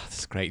was like, oh, this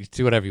is great. You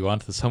do whatever you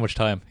want. There's so much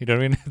time. You know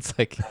what I mean? It's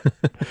like,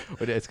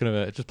 it's going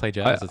to just play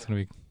jazz. It's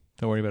going to be,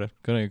 don't worry about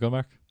it. Go,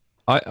 Mark.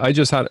 I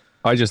just had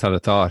a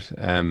thought.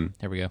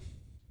 Here we go.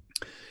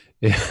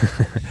 Yeah.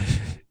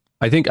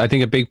 I think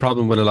a big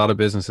problem with a lot of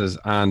businesses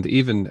and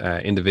even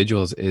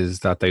individuals is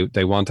that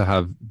they want to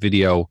have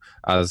video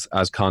as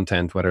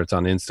content, whether it's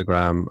on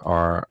Instagram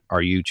or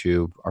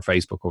YouTube or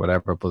Facebook or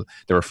whatever, but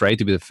they're afraid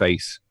to be the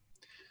face.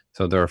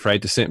 So they're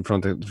afraid to sit in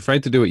front of,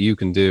 afraid to do what you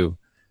can do.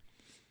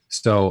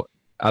 So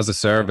as a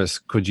service,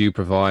 could you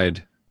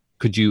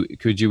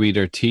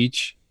either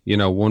teach,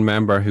 one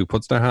member who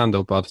puts their hand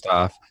up of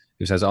staff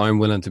who says, I'm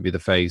willing to be the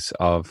face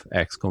of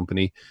X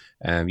company,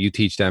 you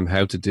teach them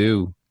how to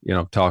do,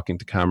 talking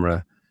to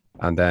camera,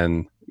 and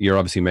then you're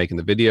obviously making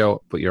the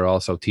video, but you're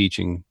also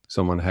teaching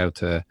someone how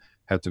to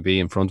be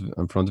in front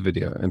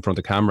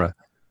of camera.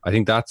 I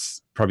think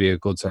that's probably a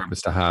good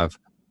service to have.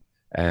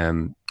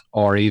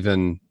 Or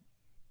even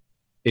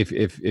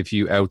if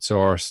you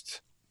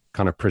outsourced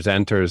kind of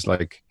presenters,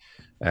 like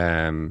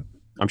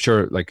I'm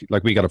sure like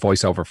we got a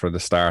voiceover for the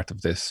start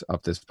of this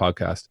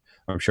podcast.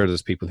 I'm sure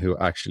there's people who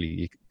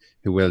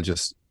will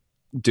just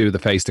do the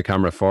face to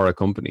camera for a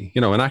company,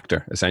 an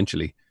actor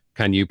essentially.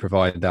 Can you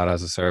provide that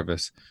as a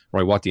service?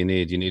 Right, what do you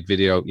need? You need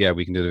video? Yeah,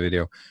 we can do the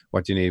video.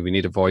 What do you need? We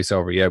need a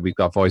voiceover. Yeah, we've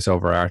got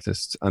voiceover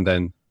artists. And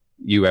then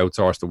you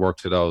outsource the work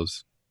to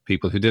those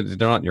people who they're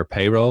not in your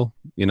payroll,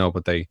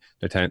 but they're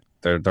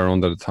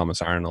under the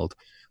Thomas Arnold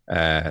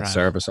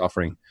service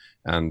offering.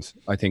 And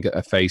I think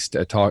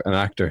an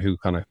actor who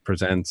kind of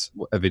presents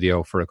a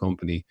video for a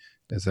company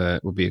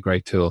would be a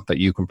great tool that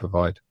you can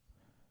provide.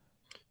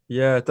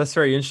 Yeah, that's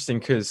very interesting,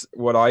 because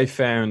what I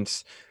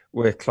found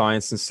with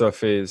clients and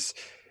stuff is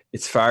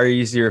it's far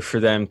easier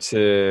for them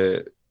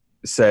to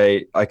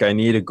say, like, I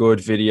need a good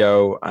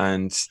video,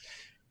 and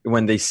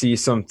when they see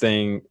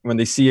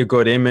a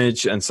good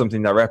image and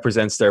something that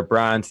represents their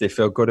brand, they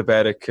feel good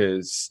about it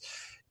because,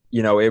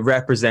 it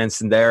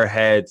represents in their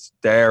head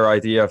their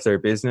idea of their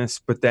business,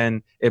 but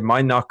then it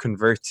might not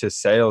convert to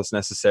sales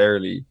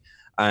necessarily.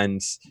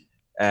 And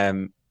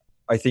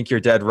I think you're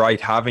dead right.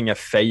 Having a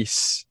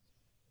face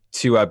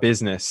to a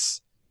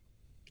business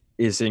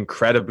is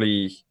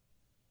incredibly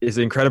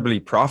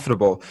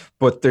profitable,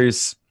 but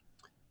there's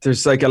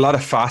like a lot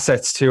of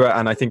facets to it,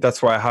 and I think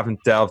that's why I haven't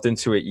delved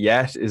into it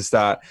yet. Is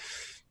that,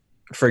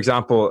 for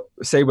example,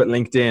 say with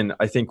LinkedIn,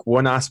 I think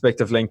one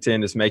aspect of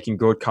LinkedIn is making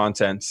good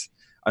content.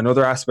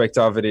 Another aspect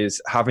of it is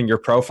having your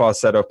profile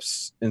set up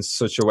in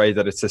such a way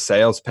that it's a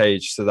sales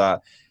page, so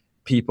that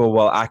people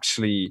will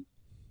actually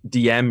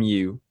DM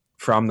you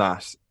from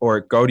that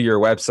or go to your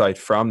website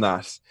from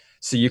that.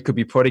 So you could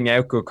be putting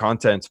out good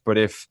content, but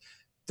if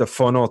the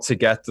funnel to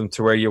get them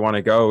to where you want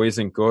to go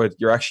isn't good,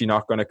 you're actually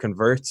not going to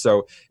convert.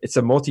 So it's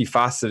a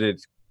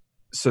multifaceted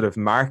sort of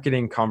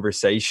marketing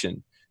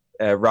conversation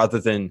rather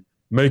than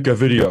make a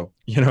video,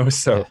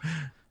 so.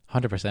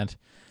 100%.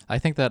 I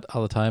think that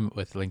all the time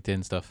with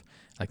LinkedIn stuff.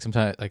 Like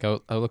sometimes, like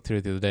I looked through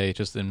it the other day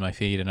just in my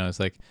feed, and I was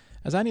like,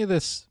 is any of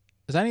this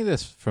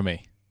for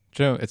me?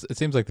 Do you know, it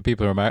seems like the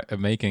people who are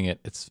making it,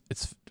 it's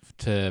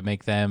to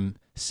make them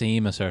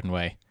seem a certain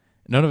way.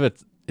 None of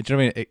it, do you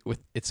know what I mean?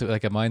 It's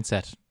like a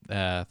mindset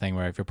thing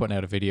where if you're putting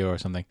out a video or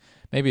something,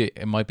 maybe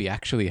it might be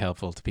actually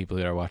helpful to people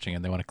who are watching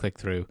and they want to click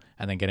through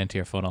and then get into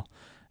your funnel.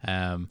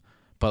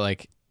 But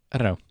like, I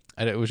don't know.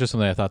 it was just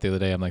something I thought the other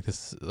day. I'm like,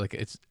 this like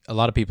it's a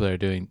lot of people are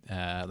doing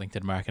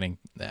LinkedIn marketing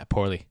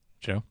poorly,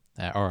 you know,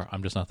 or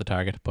I'm just not the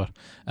target, but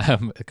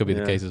it could be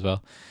the case as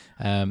well.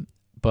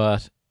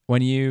 But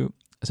when you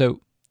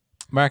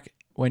Mark,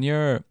 when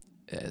you're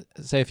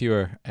say if you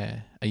were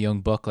a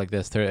young buck like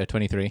this,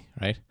 23,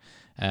 right?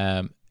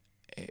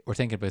 We're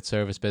thinking about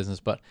service business,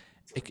 but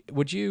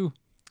would you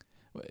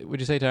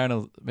say to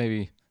Arnold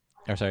maybe,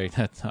 or sorry,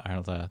 not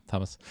Arnold,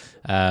 Thomas?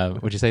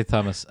 Would you say to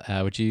Thomas,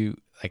 would you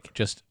like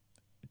just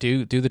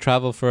do the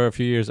travel for a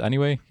few years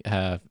anyway?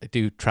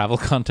 Do travel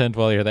content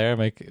while you're there,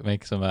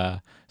 make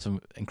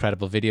some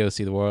incredible videos,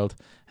 see the world,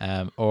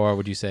 or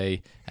would you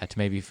say to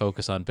maybe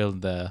focus on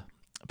building the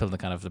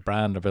kind of the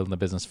brand or building the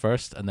business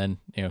first, and then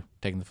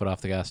taking the foot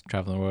off the gas,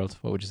 traveling the world?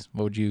 What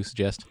would you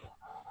suggest?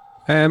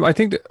 I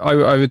think that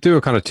I would do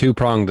a kind of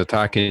two-pronged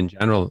attack in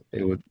general.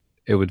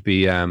 It would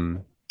be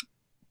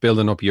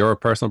building up your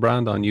personal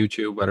brand on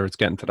YouTube, whether it's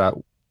getting to that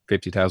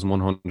 50,000,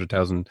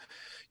 100,000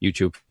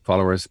 YouTube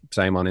followers,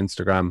 same on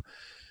Instagram.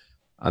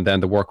 And then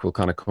the work will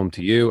kind of come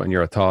to you, and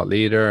you're a thought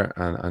leader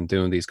and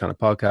doing these kind of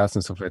podcasts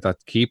and stuff like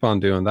that. Keep on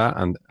doing that.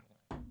 And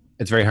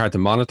it's very hard to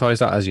monetize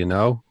that, as you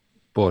know,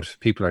 but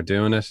people are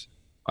doing it.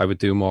 I would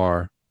do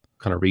more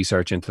kind of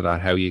research into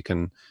that, how you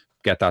can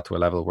get that to a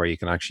level where you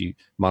can actually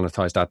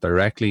monetize that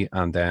directly.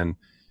 And then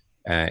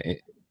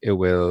it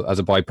will, as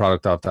a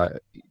byproduct of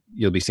that,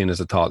 you'll be seen as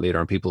a thought leader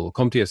and people will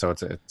come to you. So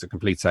it's a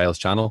complete sales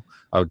channel.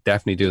 I would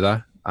definitely do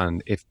that.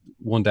 And if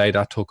one day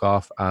that took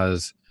off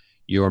as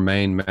your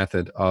main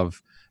method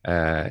of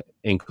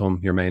income,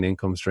 your main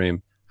income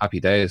stream, happy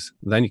days.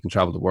 Then you can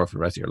travel the world for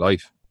the rest of your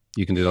life.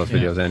 You can do those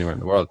videos anywhere in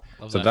the world.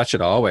 So that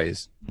should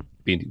always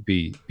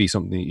be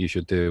something that you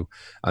should do.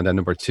 And then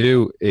number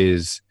two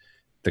is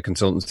the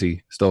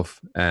consultancy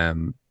stuff.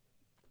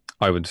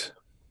 I would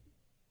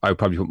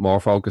probably put more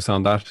focus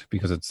on that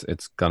because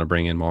it's going to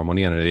bring in more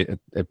money, and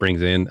it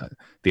brings in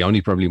the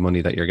only probably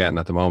money that you're getting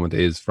at the moment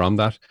is from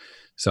that.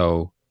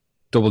 So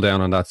double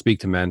down on that, speak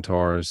to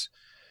mentors,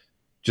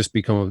 just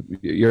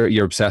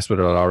you're obsessed with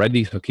it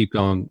already. So keep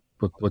going,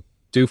 but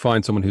do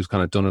find someone who's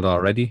kind of done it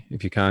already.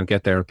 If you can't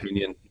get their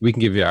opinion, we can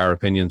give you our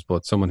opinions,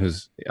 but someone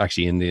who's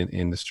actually in the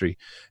industry,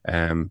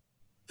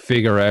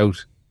 figure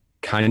out,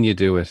 can you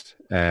do it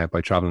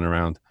by traveling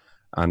around?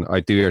 And I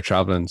do your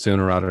traveling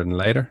sooner rather than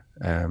later.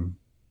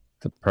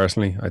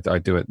 Personally,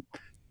 I'd do it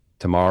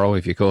tomorrow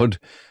if you could.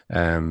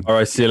 All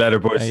right, see you later,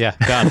 boys. Yeah,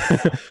 gone.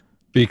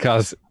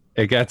 Because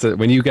it gets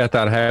when you get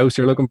that house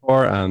you're looking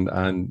for,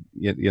 and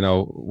you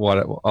know what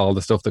all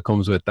the stuff that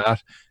comes with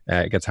that,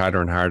 it gets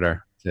harder and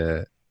harder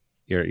to.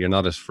 You're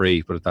not as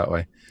free, put it that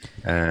way.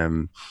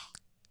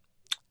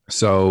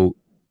 So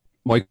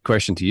my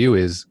question to you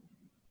is,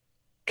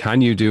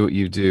 can you do what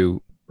you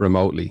do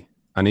remotely?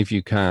 And if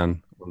you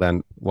can, well,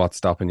 then what's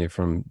stopping you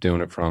from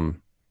doing it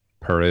from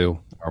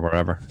Peru or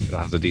wherever that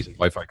has a decent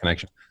Wi-Fi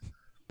connection?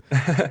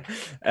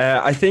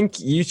 I think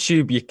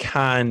YouTube you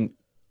can,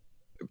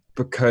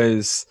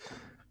 because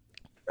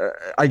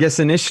I guess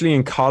initially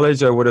in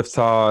college I would have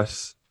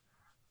thought,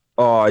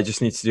 I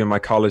just need to do my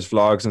college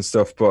vlogs and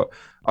stuff, but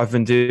I've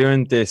been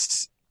doing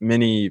this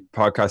mini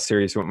podcast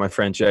series with my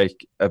friend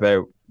Jake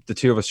about the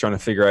two of us trying to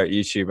figure out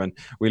YouTube, and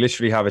we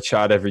literally have a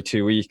chat every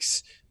 2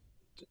 weeks,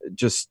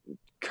 just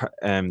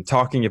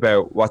talking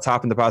about what's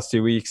happened the past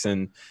 2 weeks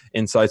and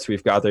insights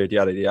we've gathered,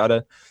 yada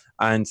yada.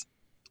 And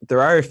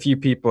there are a few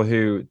people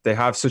who they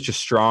have such a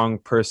strong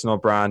personal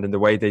brand and the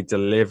way they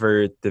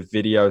deliver the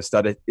videos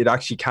that it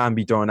actually can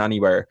be done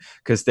anywhere,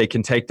 because they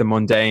can take the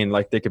mundane,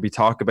 like they could be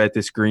talk about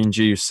this green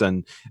juice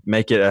and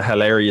make it a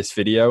hilarious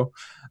video.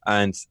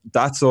 And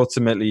that's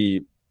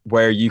ultimately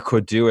where you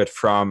could do it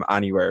from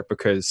anywhere,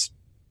 because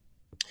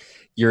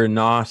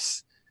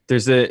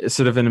there's a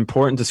sort of an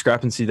important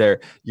discrepancy there.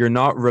 You're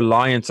not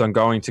reliant on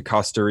going to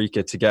Costa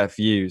Rica to get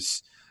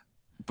views.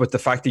 But the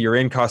fact that you're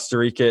in Costa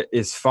Rica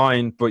is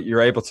fine, but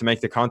you're able to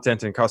make the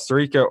content in Costa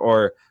Rica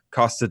or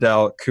Costa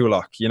del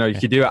Culac. You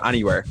can do it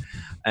anywhere.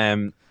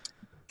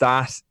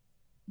 But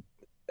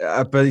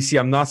you see,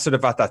 I'm not sort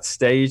of at that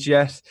stage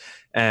yet.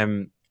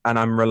 And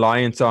I'm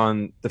reliant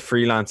on the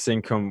freelance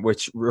income,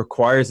 which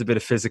requires a bit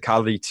of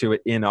physicality to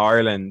it in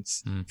Ireland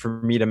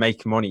for me to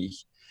make money.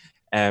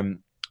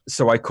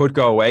 So I could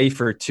go away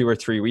for 2 or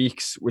 3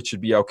 weeks, which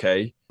would be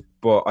okay,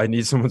 but I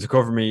need someone to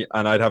cover me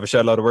and I'd have a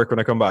shed load of work when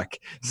I come back.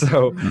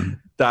 So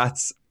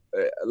that's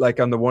like,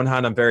 on the one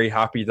hand, I'm very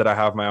happy that I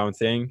have my own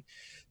thing.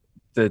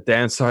 The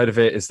downside of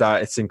it is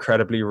that it's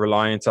incredibly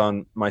reliant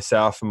on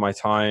myself and my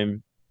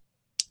time.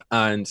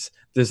 And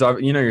there's,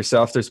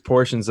 yourself, there's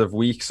portions of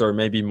weeks or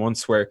maybe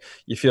months where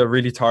you feel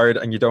really tired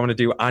and you don't want to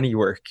do any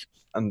work.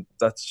 And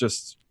that's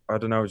just, I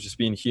don't know, just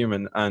being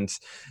human. And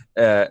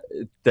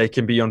they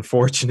can be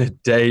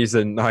unfortunate days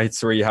and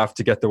nights where you have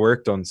to get the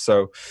work done.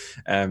 So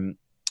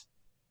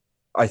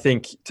I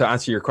think, to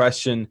answer your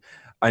question,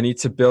 I need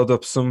to build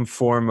up some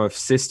form of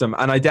system.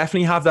 And I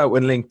definitely have that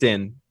with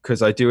LinkedIn,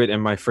 because I do it in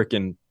my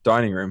freaking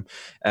dining room.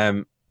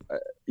 I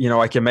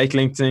can make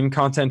LinkedIn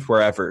content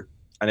wherever.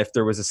 And if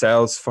there was a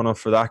sales funnel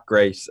for that,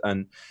 great.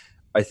 And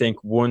I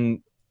think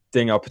one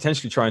thing I'll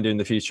potentially try and do in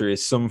the future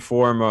is some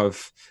form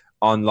of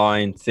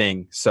online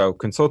thing. So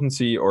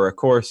consultancy or a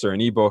course or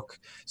an ebook,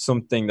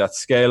 something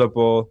that's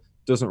scalable,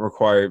 doesn't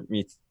require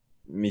me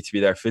to be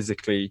there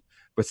physically,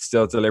 but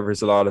still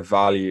delivers a lot of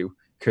value.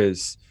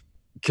 Because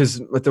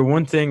the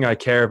one thing I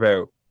care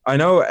about, I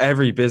know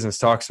every business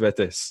talks about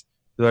this.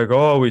 They're like,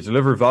 oh, we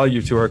deliver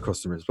value to our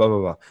customers, blah, blah,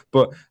 blah.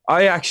 But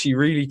I actually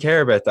really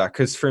care about that,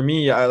 because for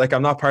me,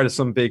 I'm not part of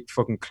some big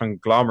fucking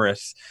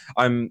conglomerate.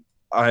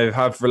 I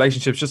have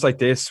relationships just like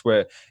this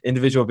with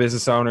individual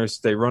business owners.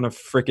 They run a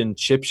freaking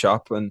chip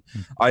shop, and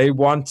I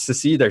want to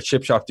see their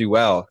chip shop do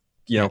well,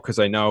 you know, because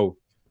I know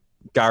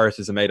Garrett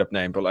is a made up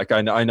name, but like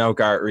I know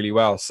Garrett really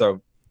well.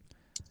 So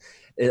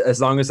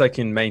as long as I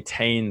can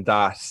maintain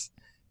that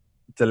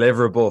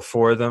deliverable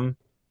for them,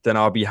 then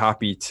I'll be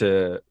happy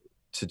to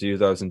do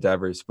those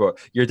endeavors. But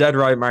you're dead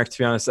right, Mark, to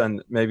be honest,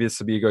 and maybe this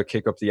will be a good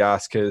kick up the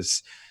ass,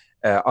 because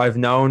I've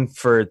known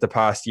for the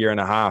past year and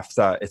a half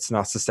that it's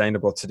not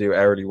sustainable to do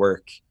hourly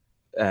work.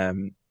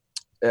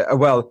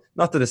 Well,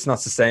 not that it's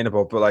not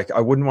sustainable, but like I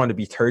wouldn't want to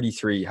be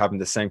 33 having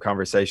the same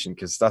conversation,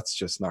 because that's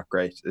just not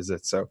great, is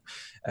it? So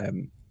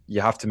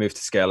you have to move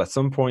to scale at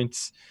some point,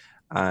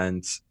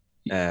 and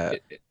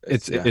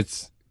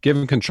it's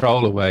giving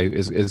control away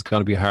is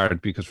going to be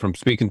hard, because from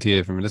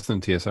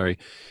listening to you, sorry,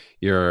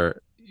 you're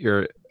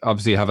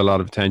obviously have a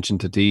lot of attention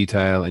to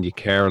detail, and you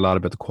care a lot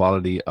about the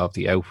quality of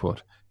the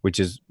output, which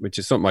is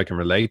something I can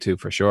relate to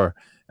for sure.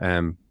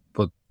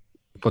 But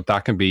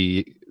that can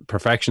be,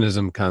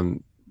 perfectionism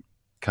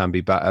can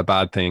be a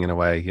bad thing in a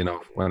way, you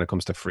know, when it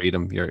comes to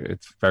freedom.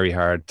 It's very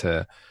hard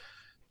to,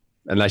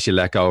 unless you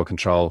let go of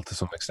control to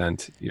some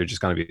extent, you're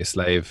just going to be a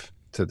slave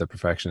to the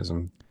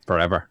perfectionism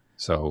forever.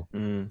 So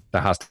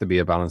there has to be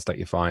a balance that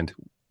you find,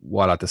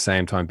 while at the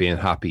same time being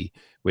happy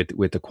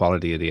with the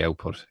quality of the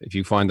output. If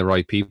you find the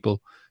right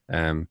people,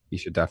 you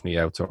should definitely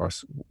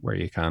outsource where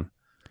you can,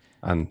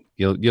 and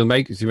you'll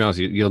make, to be honest,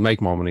 you'll make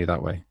more money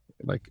that way,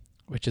 like,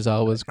 which is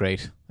always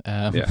great.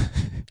 Yeah,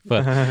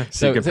 but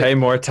so you can pay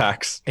more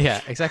tax.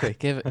 Yeah, exactly.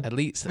 Give at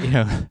least, you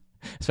know,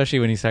 especially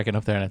when you start getting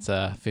up there and it's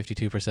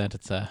 52%.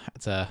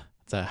 It's a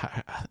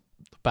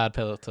bad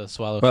pill to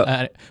swallow.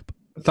 Well,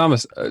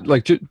 Thomas,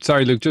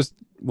 sorry, Luke, just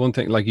one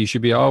thing, like, you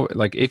should be all,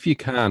 like, if you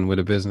can with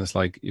a business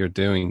like you're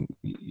doing,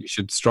 you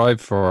should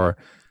strive for,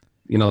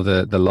 you know,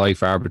 the life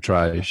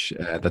arbitrage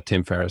that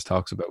Tim Ferriss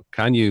talks about.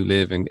 Can you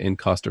live in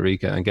Costa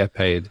Rica and get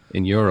paid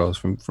in euros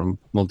from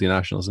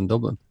multinationals in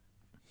Dublin?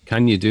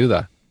 Can you do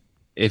that?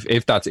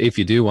 If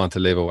you do want to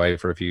live away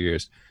for a few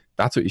years,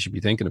 that's what you should be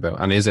thinking about.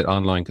 And is it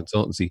online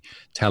consultancy,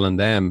 telling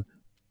them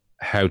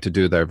how to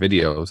do their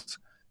videos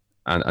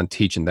and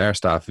teaching their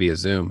staff via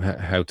Zoom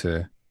how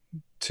to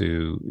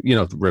you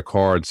know,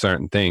 record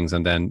certain things,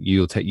 and then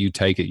you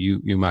take it,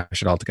 you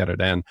mash it all together.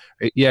 Then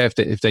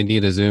if they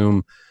need a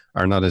Zoom,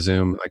 or not a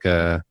Zoom, like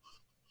a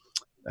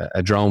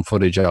drone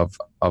footage of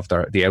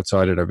the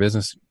outside of their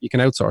business, you can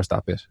outsource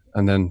that bit,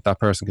 and then that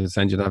person can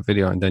send you that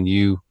video, and then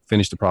you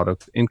finish the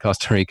product in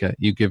Costa Rica,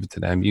 you give it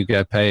to them, you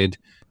get paid,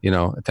 you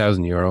know,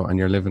 €1,000, and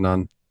you're living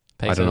on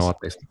pesos. I don't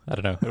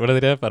know what do they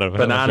do? I don't know.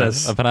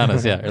 Bananas.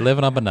 Bananas. Yeah, you're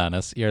living on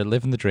bananas. You're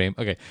living the dream.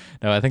 Okay,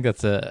 no, I think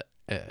that's a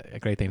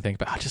great thing to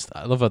think about.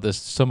 I love how there's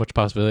so much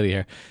possibility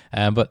here.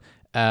 But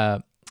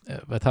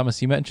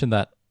Thomas, you mentioned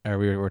that, or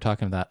we were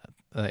talking about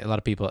that, a lot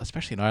of people,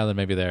 especially in Ireland,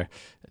 maybe they're,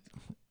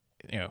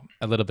 you know,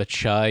 a little bit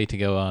shy to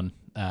go on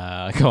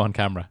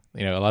camera.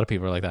 You know, a lot of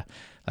people are like that.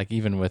 Like,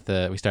 even with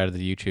we started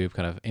the YouTube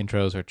kind of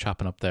intros, or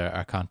chopping up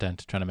our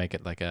content, trying to make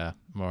it like a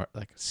more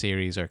like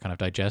series or kind of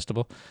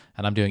digestible.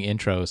 And I'm doing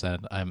intros,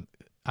 and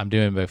I'm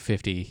doing about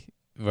 50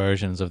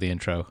 versions of the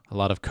intro. A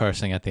lot of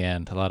cursing at the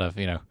end. A lot of,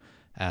 you know,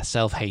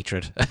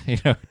 self-hatred, you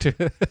know,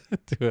 to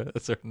a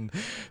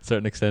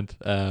certain extent.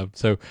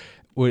 So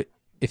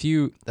if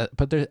you,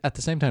 but there, at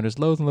the same time, there's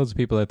loads and loads of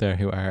people out there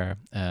who are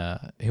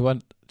who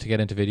want to get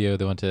into video.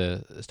 They want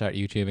to start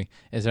YouTubing.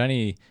 Is there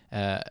any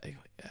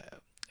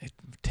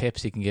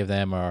tips you can give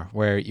them, or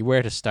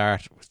where to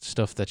start,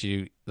 stuff that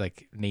you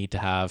like need to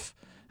have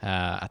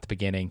at the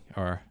beginning,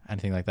 or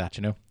anything like that?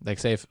 You know, like,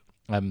 say if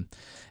I'm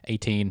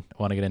 18,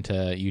 want to get into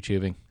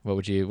YouTubing,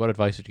 what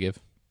advice would you give?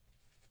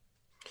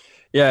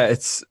 Yeah,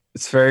 it's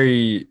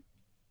very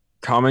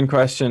common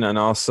question, and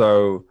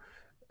also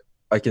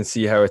I can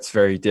see how it's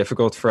very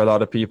difficult for a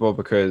lot of people,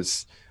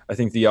 because I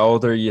think the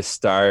older you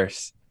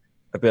start,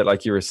 a bit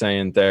like you were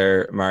saying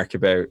there, Mark,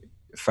 about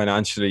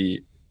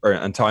financially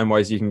and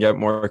time-wise, you can get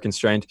more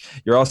constrained.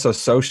 You're also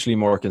socially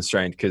more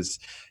constrained, because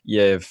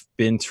you've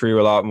been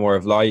through a lot more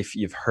of life.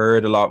 You've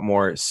heard a lot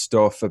more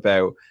stuff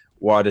about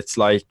what it's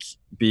like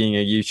being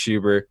a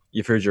YouTuber.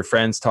 You've heard your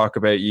friends talk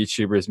about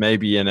YouTubers,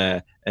 maybe in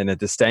a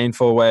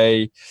disdainful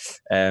way.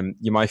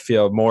 You might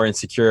feel more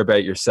insecure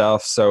about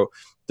yourself. So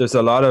there's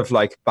a lot of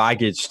like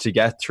baggage to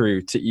get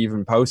through to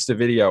even post a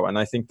video. And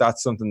I think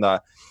that's something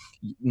that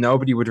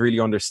nobody would really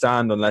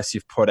understand unless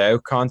you've put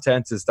out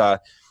content, is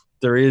that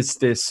there is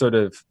this sort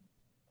of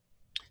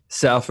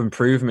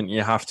self-improvement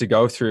you have to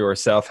go through, or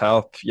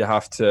self-help you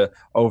have to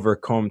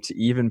overcome to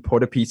even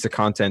put a piece of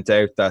content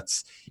out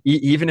that's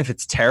even if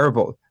it's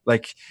terrible.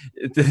 Like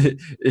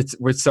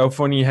it's so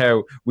funny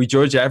how we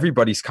judge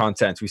everybody's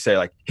content. We say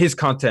like, his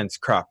content's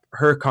crap,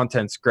 her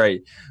content's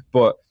great,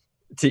 but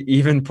to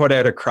even put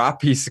out a crap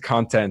piece of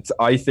content,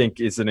 I think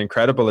is an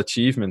incredible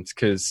achievement,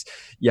 because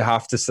you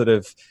have to sort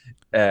of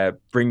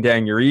bring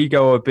down your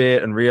ego a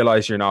bit and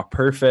realize you're not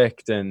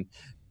perfect, and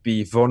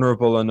be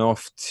vulnerable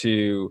enough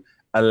to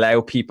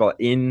allow people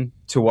in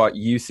to what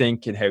you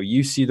think and how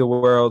you see the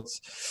world.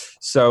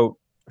 So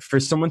for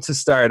someone to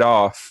start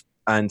off,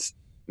 and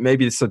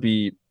maybe this will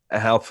be a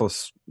helpful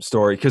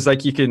story, because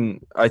like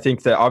I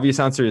think the obvious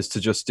answer is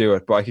to just do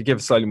it, but I could give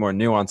a slightly more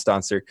nuanced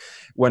answer.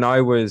 When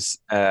I was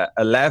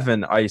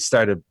 11, I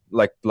started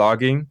like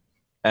blogging,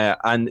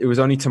 and it was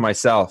only to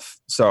myself.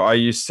 So I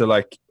used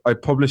to I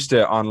published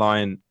it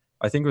online.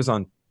 I think it was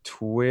on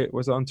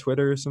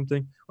Twitter or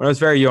something. When I was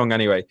very young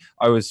anyway,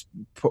 I was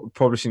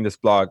publishing this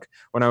blog.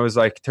 When I was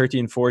like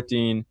 13,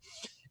 14,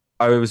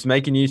 I was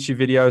making YouTube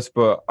videos,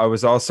 but I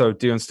was also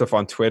doing stuff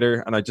on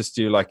Twitter, and I just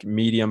do like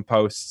Medium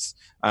posts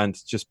and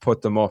just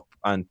put them up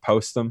and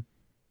post them.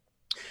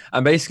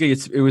 And basically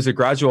it was a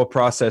gradual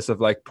process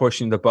of like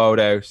pushing the boat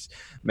out,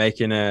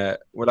 making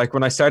like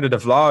when I started a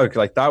vlog,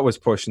 like that was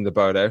pushing the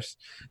boat out.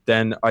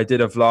 Then I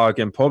did a vlog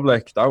in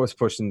public, that was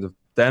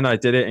then I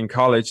did it in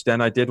college.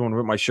 Then I did one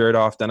with my shirt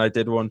off. Then I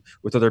did one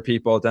with other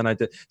people.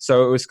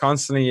 So it was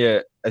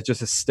constantly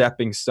just a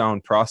stepping stone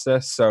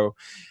process. So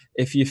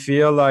if you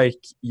feel like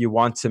you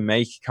want to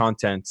make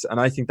content, and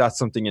I think that's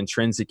something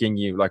intrinsic in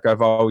you, like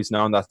I've always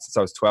known that since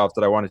I was 12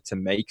 that I wanted to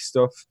make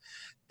stuff,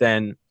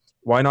 then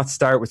why not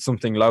start with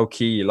something low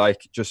key,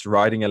 like just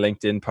writing a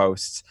LinkedIn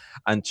post,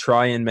 and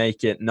try and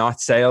make it not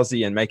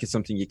salesy and make it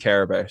something you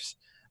care about.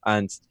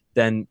 And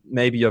then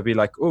maybe you'll be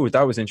like, oh,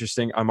 that was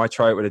interesting. I might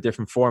try it with a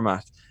different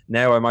format.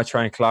 Now I might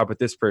try and collab with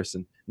this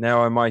person.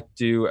 Now I might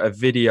do a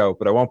video,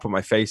 but I won't put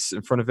my face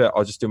in front of it.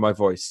 I'll just do my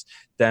voice.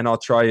 Then I'll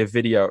try a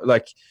video,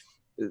 like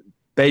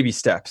baby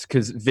steps,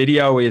 because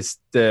video is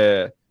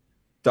the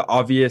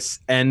obvious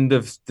end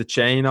of the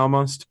chain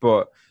almost.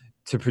 But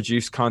to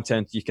produce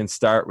content, you can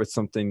start with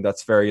something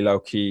that's very low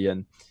key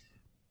and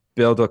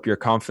build up your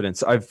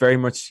confidence. I very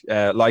much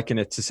liken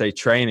it to, say,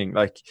 training.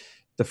 Like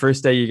the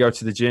first day you go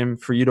to the gym,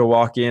 for you to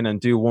walk in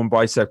and do one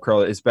bicep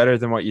curl is better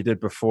than what you did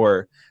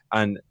before.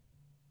 And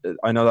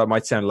I know that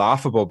might sound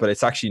laughable, but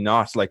it's actually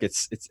not. Like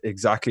it's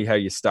exactly how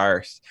you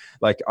start.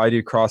 Like I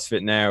do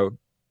CrossFit now,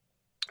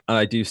 and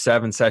I do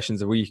 7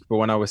 sessions a week. But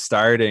when I was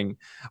starting,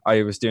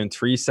 I was doing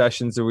 3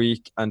 sessions a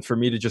week. And for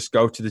me to just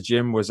go to the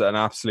gym was an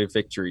absolute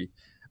victory.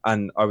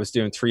 And I was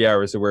doing 3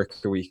 hours of work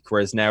a week.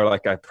 Whereas now,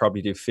 like I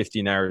probably do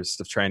 15 hours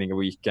of training a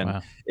week. And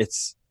wow.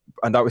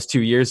 And that was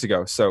 2 years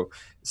ago. So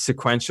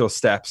sequential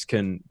steps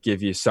can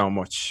give you so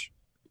much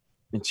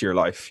into your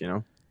life, you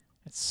know?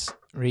 It's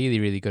really,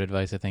 really good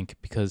advice, I think,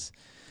 because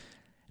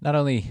not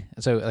only,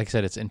 so like I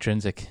said, it's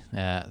intrinsic.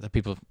 The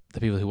people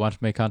who want to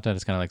make content,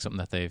 it's kind of like something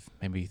that they've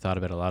maybe thought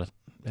about a lot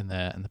in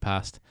the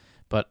past.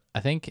 But I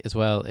think as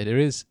well, it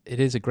is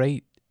a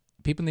great,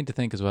 people need to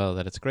think as well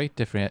that it's a great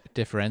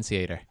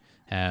differentiator.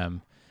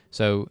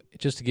 So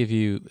just to give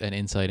you an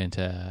insight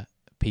into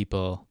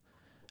people,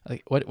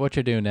 like what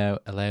you're doing now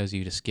allows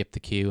you to skip the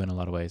queue in a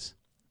lot of ways.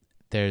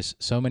 There's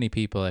so many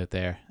people out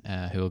there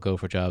who will go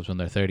for jobs when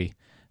they're 30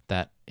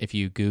 that if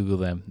you Google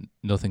them,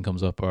 nothing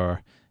comes up.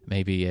 Or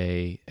maybe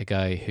a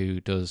guy who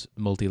does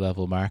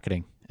multi-level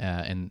marketing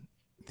in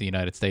the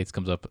United States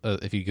comes up.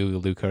 If you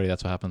Google Luke Curry,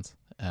 that's what happens.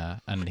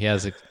 And he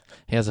has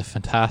a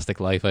fantastic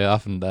life. I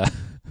often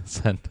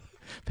send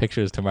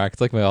pictures to Mark.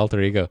 It's like my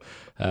alter ego.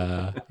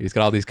 He's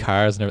got all these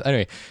cars and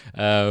everything.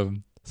 Anyway,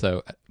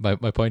 so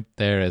my point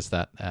there is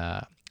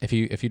that if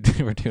you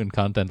were doing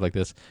content like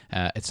this,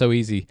 it's so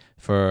easy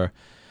for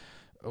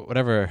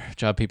whatever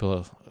job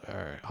people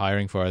are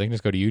hiring for. They can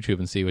just go to YouTube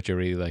and see what you're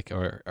really like,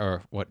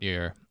 or what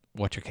you're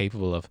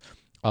capable of.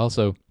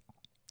 Also,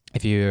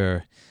 if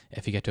you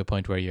get to a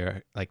point where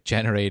you're like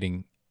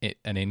generating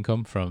an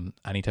income from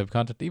any type of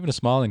content, even a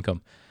small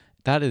income,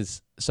 that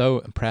is so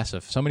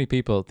impressive. So many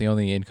people, the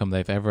only income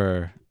they've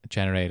ever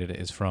generated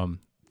is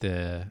from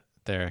their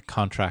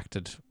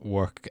contracted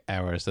work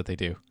hours that they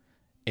do.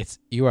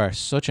 You are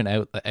such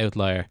an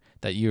outlier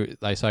that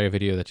I saw your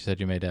video that you said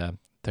you made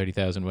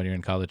 30,000 when you're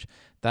in college.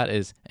 That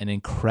is an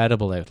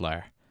incredible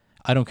outlier.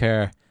 I don't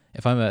care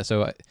if I was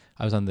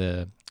on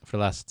for the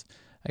last,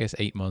 I guess,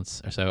 8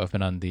 months or so, I've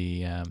been on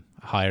the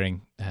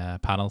hiring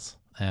panels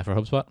for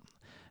HubSpot.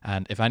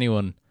 And if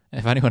anyone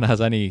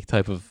has any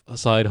type of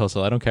side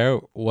hustle, I don't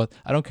care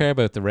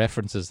about the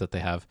references that they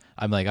have.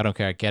 I'm like, I don't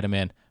care, get him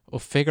in. We'll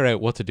figure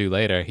out what to do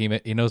later. He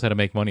knows how to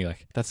make money.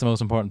 Like, that's the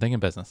most important thing in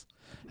business.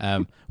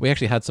 We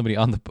actually had somebody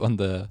on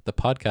the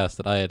podcast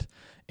that I had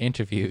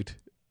interviewed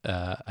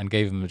and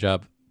gave him a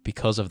job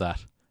because of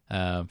that.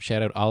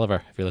 Shout out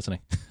Oliver if you're listening.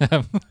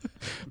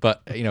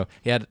 But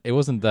it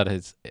wasn't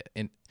that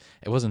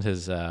it wasn't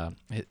his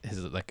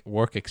like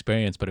work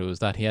experience, but it was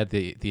that he had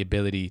the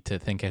ability to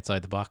think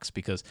outside the box,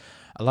 because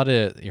a lot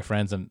of your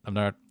friends, and I'm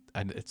not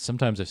and it's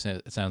sometimes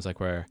it sounds like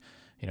we're,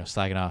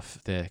 slagging off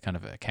the kind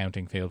of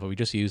accounting field, but we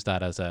just use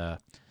that as an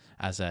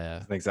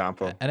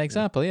example. An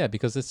example, yeah,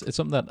 because it's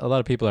something that a lot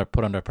of people are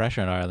put under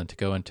pressure in Ireland to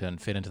go into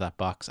and fit into that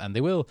box, and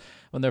they will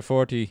when they're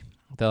 40.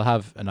 They'll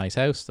have a nice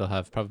house. They'll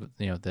have probably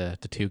the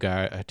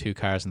two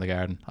cars in the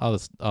garden, all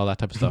that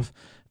type of stuff.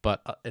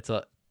 But it's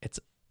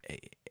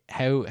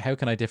how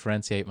can I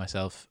differentiate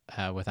myself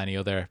with any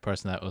other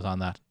person that was on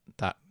that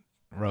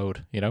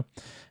road?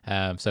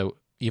 So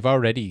you've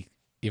already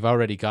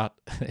got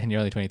in your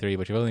early 23,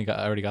 but you've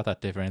already got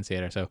that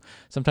differentiator. So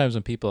sometimes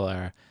when people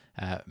are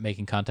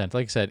making content,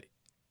 like I said,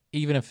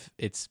 even if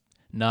it's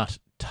not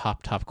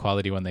top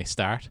quality when they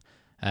start,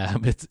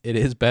 it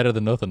is better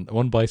than nothing.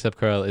 One bicep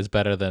curl is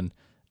better than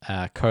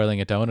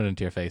curling a donut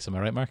into your face. Am I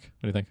right, Mark?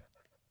 What do you think?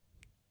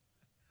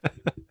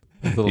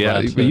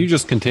 Yeah, but you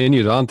just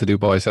continued on to do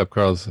bicep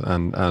curls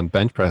and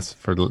bench press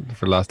for the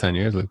last 10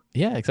 years, Luke.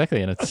 Yeah,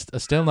 exactly. And it's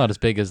still not as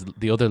big as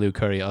the other Luke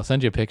Curry. I'll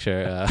send you a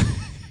picture.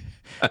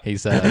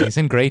 He's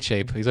in great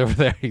shape. He's over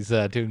there. He's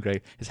doing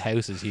great. His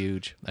house is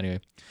huge.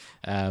 Anyway,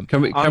 on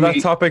that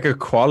topic of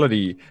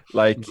quality,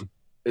 like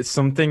it's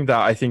something that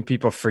I think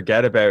people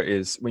forget about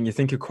is when you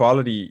think of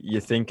quality,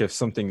 you think of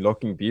something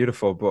looking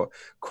beautiful, but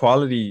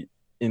quality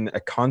in a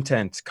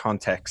content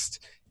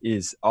context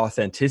is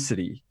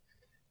authenticity.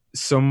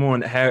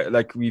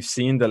 Like we've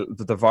seen the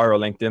viral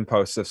LinkedIn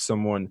posts of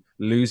someone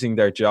losing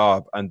their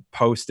job and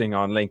posting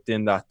on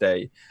LinkedIn that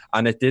day,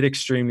 and it did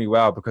extremely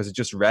well because it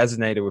just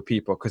resonated with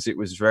people because it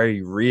was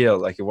very real.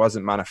 Like it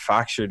wasn't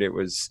manufactured. It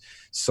was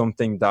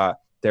something that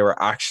they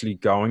were actually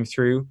going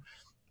through.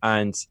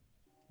 And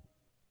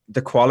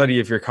the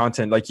quality of your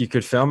content, like you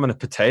could film in a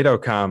potato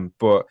cam,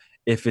 but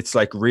if it's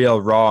like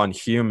real, raw and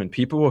human,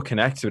 people will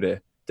connect with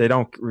it. They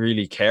don't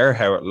really care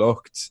how it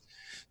looked.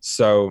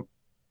 So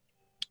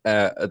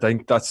I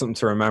think that's something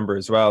to remember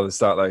as well, is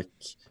that like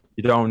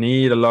you don't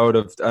need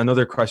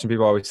another question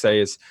people always say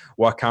is,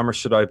 what camera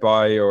should I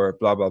buy, or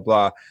blah blah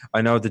blah.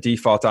 I know the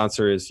default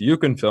answer is you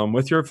can film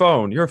with your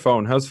phone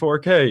has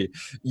 4K.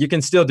 You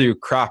can still do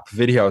crap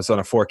videos on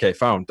a 4K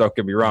phone, don't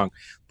get me wrong,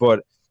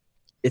 but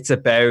it's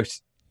about,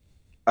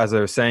 as I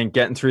was saying,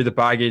 getting through the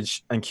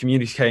baggage and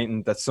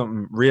communicating that's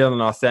something real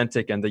and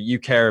authentic and that you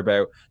care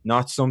about,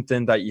 not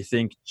something that you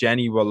think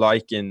Jenny will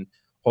like in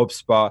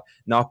HubSpot,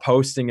 not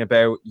posting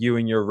about you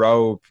in your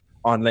robe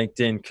on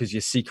LinkedIn because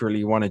you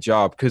secretly want a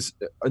job. Because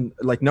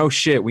like, no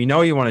shit, we know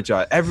you want a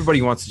job.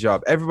 Everybody wants a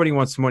job. Everybody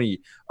wants money.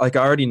 Like,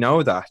 I already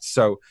know that.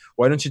 So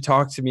why don't you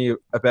talk to me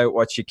about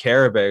what you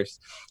care about,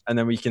 and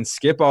then we can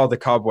skip all the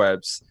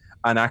cobwebs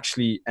and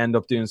actually end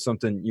up doing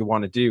something you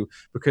want to do.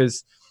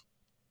 Because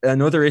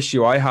another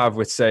issue I have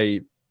with,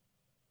 say,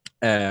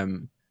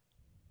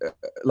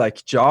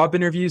 like job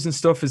interviews and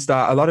stuff is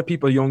that a lot of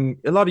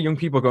young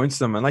people go into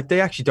them and like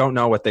they actually don't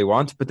know what they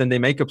want, but then they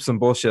make up some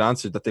bullshit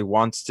answer that they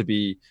want to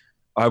be.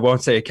 I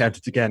won't say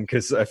accountant again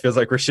because it feels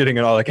like we're shitting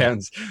at all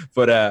accountants,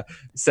 but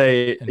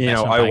say,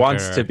 I want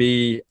to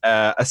be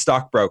a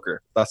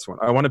stockbroker. That's one.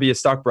 I want to be a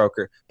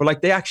stockbroker. But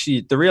like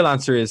the real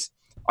answer is,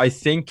 I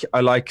think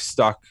I like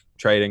stock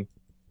trading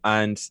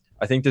and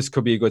I think this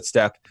could be a good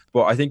step,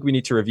 but I think we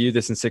need to review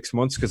this in 6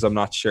 months because I'm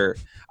not sure.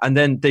 And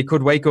then they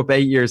could wake up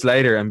 8 years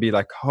later and be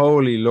like,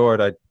 holy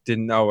Lord, I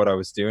didn't know what I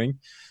was doing.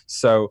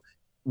 So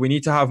we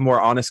need to have more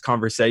honest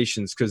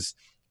conversations, because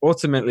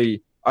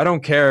ultimately I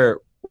don't care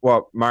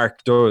what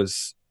Mark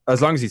does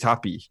as long as he's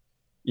happy.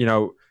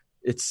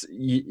 It's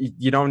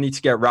you don't need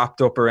to get wrapped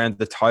up around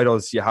the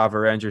titles you have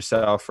around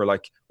yourself, or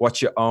like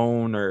what you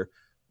own, or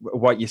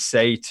what you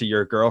say to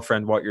your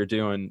girlfriend what you're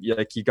doing.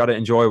 You got to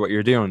enjoy what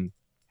you're doing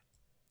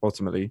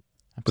ultimately.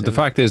 But the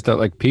fact is that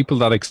like people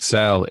that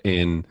excel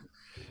in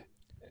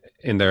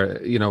their,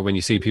 when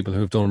you see people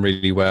who've done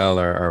really well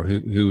or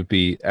who would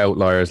be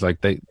outliers,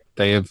 like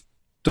they have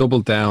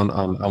doubled down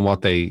on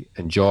what they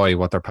enjoy,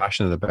 what they're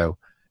passionate about.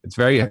 It's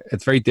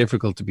very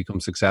difficult to become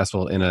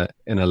successful in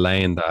a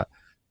lane that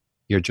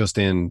you're just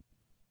in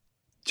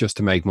just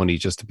to make money,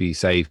 just to be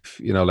safe.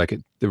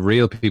 The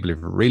real people, if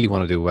you really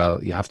want to do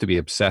well, you have to be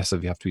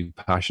obsessive, you have to be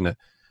passionate.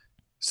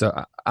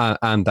 So,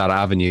 and that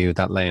avenue,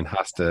 that lane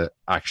has to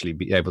actually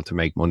be able to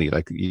make money.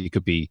 Like you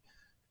could be,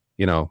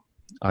 I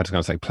was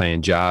going to say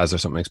playing jazz or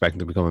something, expecting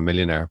to become a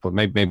millionaire, but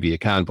maybe you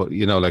can. But,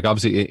 like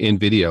obviously in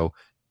video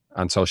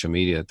and social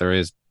media,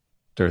 there's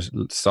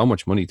so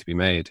much money to be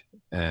made.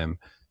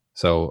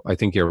 So I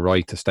think you're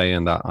right to stay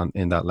in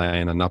that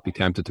lane and not be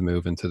tempted to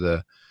move into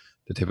the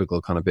typical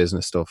kind of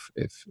business stuff.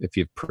 If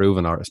you've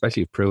proven, or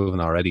especially you've proven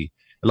already,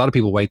 a lot of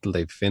people wait till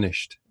they've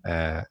finished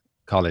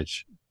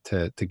college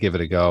to give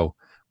it a go.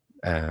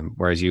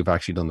 Whereas you've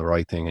actually done the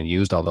right thing and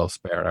used all those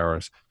spare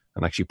hours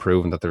and actually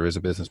proven that there is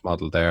a business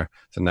model there.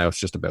 So now it's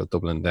just about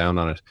doubling down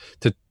on it.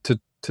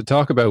 To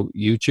talk about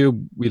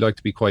YouTube, we like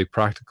to be quite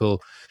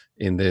practical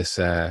in this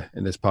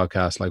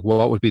podcast. Like,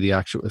 what would be the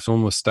actual, if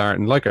someone was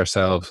starting like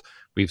ourselves,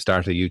 we've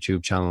started a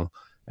YouTube channel.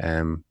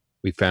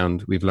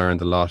 We've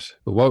learned a lot.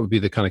 But what would be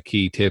the kind of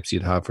key tips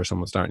you'd have for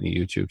someone starting a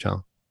YouTube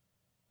channel?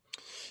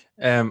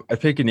 I'd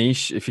pick a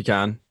niche if you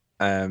can.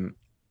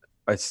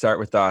 I'd start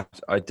with that.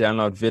 I'd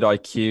download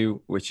vidIQ,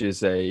 which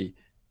is a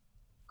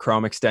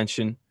Chrome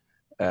extension.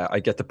 I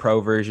get the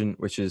pro version,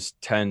 which is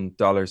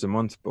 $10 a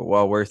month, but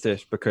well worth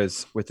it,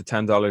 because with the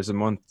 $10 a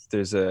month,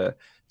 there's a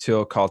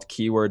tool called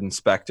Keyword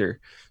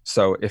Inspector.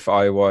 So if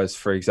I was,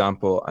 for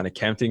example, an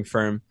accounting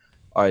firm,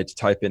 I'd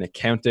type in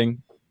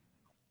accounting,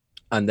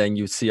 and then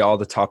you'd see all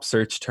the top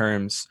search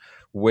terms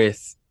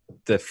with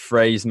the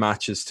phrase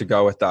matches to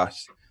go with that.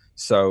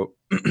 So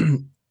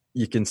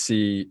you can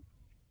see,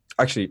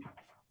 actually,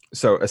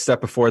 so a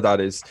step before that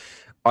is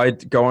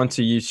I'd go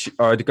onto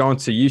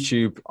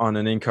YouTube on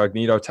an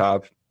incognito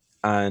tab,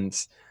 and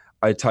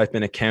I'd type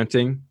in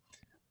accounting,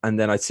 and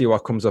then I'd see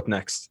what comes up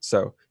next.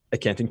 So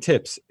accounting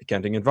tips,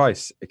 accounting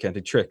advice,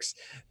 accounting tricks.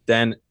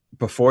 Then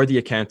before the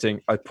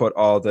accounting, I'd put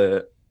all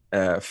the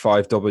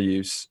 5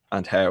 W's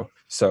and how.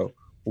 So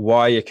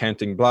why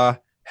accounting blah,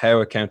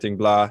 how accounting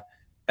blah,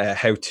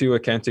 how to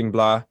accounting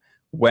blah,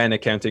 when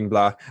accounting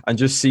blah, and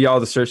just see all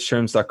the search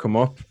terms that come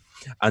up.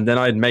 And then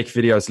I'd make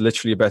videos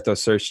literally about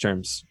those search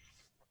terms.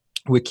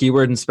 With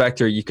Keyword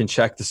Inspector, you can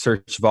check the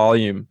search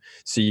volume,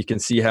 so you can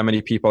see how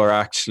many people are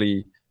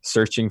actually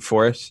searching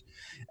for it.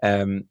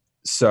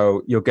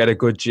 So you'll get a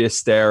good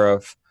gist there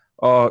of,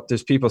 oh,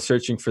 there's people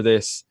searching for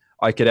this.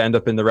 I could end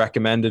up in the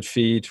recommended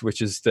feed,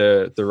 which is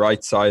the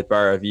right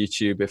sidebar of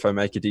YouTube if I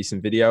make a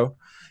decent video.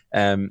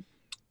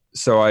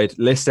 So I'd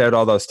list out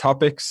all those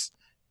topics,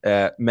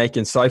 make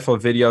insightful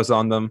videos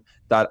on them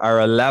that are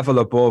a level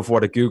above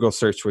what a Google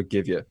search would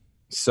give you.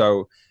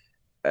 So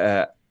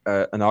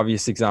an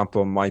obvious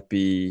example might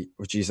be,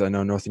 oh geez, I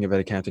know nothing about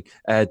accounting.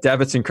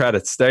 Debits and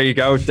credits. There you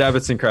go,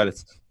 debits and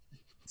credits.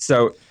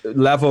 So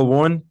level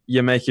 1,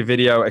 you make a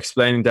video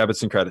explaining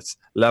debits and credits.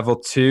 Level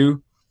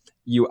 2,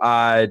 you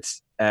add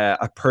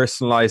a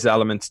personalized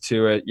element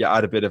to it. You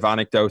add a bit of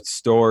anecdotes,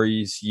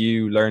 stories,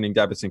 you learning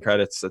debits and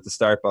credits at the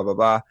start, blah, blah,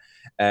 blah.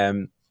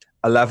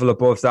 A level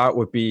above that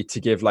would be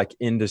to give like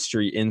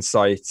industry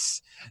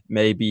insights.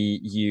 Maybe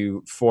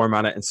you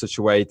format it in such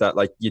a way that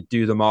like you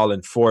do them all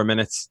in 4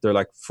 minutes. They're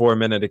like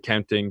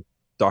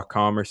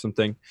 4minuteaccounting.com or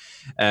something.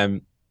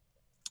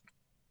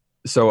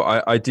 So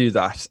I do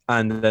that.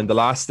 And then the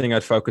last thing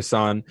I'd focus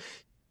on,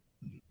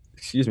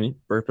 excuse me,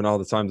 burping all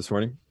the time this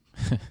morning.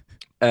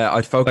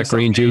 I'd focus that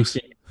green on juice.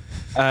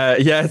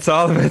 Yeah, it's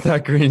all about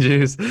that green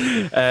juice.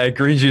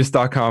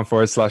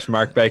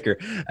 greenjuice.com/Mark Baker.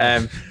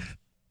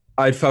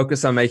 I'd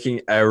focus on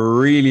making a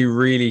really,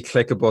 really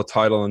clickable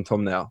title and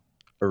thumbnail.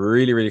 A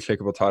really, really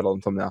clickable title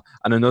and thumbnail.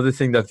 And another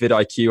thing that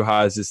vidIQ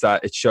has is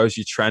that it shows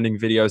you trending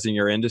videos in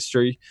your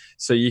industry.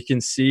 So you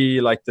can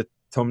see like the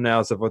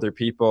thumbnails of other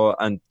people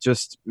and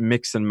just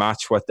mix and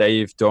match what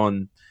they've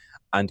done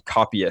and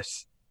copy it.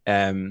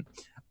 And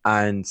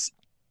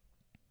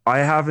I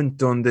haven't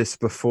done this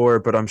before,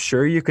 but I'm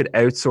sure you could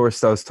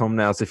outsource those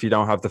thumbnails if you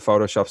don't have the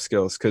Photoshop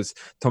skills, because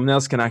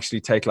thumbnails can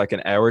actually take like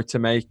an hour to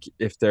make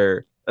if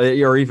they're,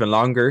 or even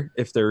longer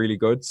if they're really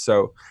good.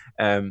 So,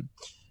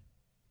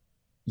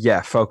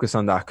 yeah, focus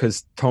on that,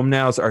 because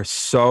thumbnails are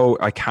so,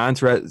 I can't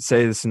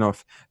say this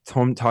enough,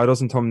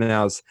 titles and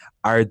thumbnails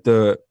are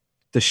the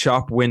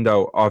shop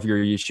window of your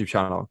YouTube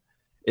channel.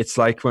 It's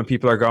like when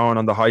people are going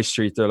on the high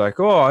street, they're like,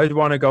 oh, I'd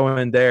want to go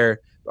in there.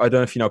 I don't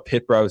know if you know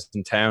Pit Bros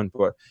in town,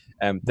 but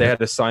they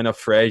had a sign up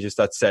for ages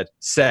that said,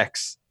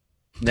 sex.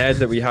 Now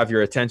that we have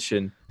your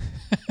attention,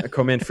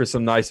 come in for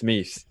some nice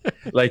meat.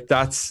 Like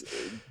that's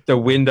the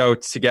window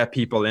to get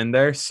people in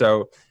there.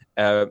 So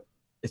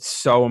it's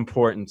so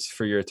important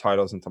for your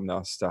titles and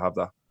thumbnails to have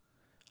that.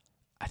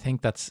 I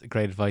think that's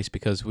great advice,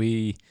 because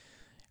we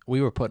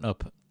were putting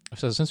up,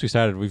 so since we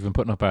started, we've been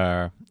putting up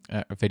our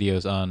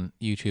videos on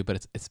YouTube,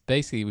 but it's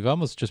basically, we've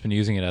almost just been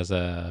using it as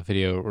a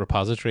video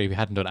repository. We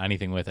hadn't done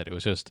anything with it. It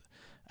was just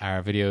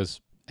our videos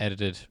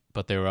edited,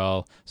 but they were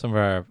all, some of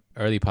our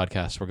early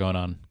podcasts were going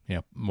on,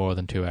 more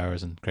than 2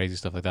 hours and crazy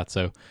stuff like that.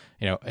 So,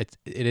 it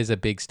is a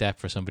big step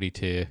for somebody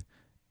to,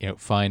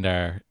 find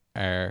our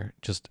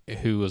just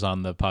who was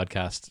on the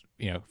podcast,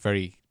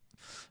 very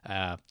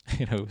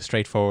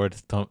straightforward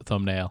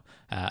thumbnail,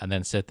 and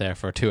then sit there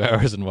for 2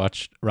 hours and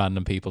watch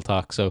random people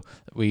talk. So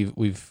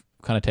we've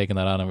kind of taken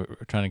that on, and we're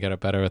trying to get it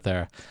better with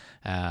our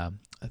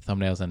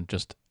thumbnails. And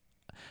just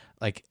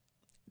like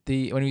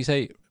when we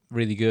say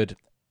really good,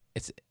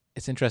 it's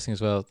interesting as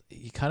well.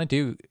 You kind of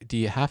do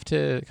you have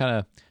to kind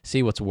of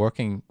see what's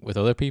working with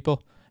other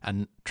people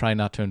and try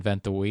not to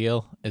invent the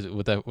wheel?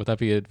 Would that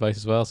be advice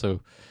as well?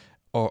 So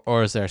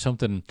or is there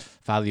something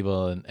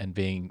valuable in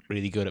being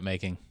really good at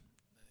making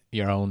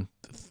your own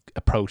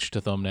approach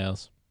to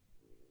thumbnails?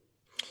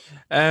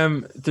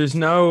 There's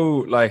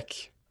no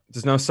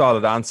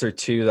solid answer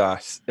to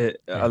that.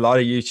 A lot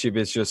of YouTube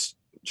is just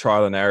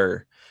trial and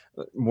error.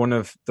 One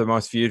of the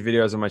most viewed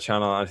videos on my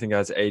channel, I think it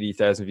has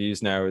 80,000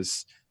 views now,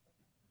 is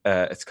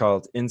it's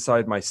called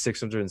Inside My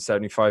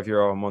 675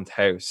 euro a month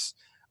house.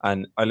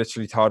 And I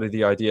literally thought of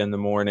the idea in the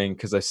morning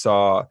because I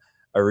saw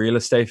a real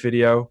estate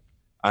video,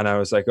 and I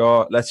was like,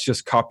 oh, let's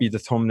just copy the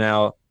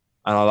thumbnail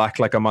and I'll act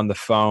like I'm on the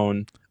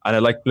phone.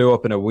 And it blew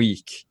up in a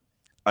week.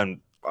 And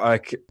I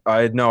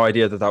had no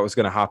idea that was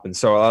going to happen.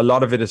 So a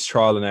lot of it is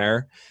trial and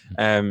error.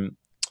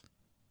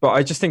 but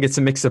I just think it's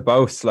a mix of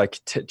both. Like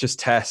just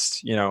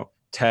test,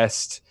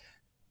 test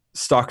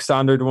stock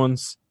standard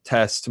ones,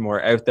 test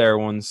more out there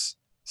ones,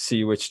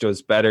 see which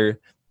does better.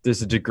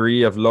 There's a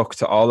degree of luck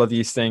to all of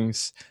these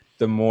things.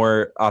 The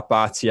more at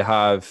bats you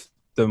have,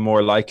 the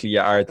more likely you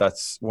are that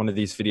one of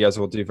these videos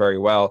will do very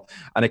well.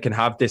 And it can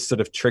have this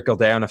sort of trickle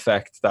down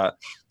effect that,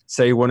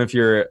 say one of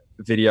your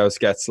videos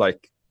gets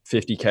like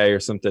 50K or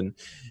something,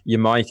 you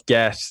might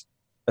get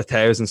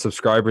 1,000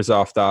 subscribers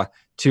off that,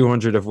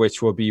 200 of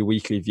which will be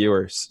weekly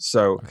viewers.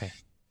 So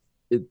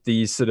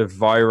these sort of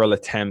viral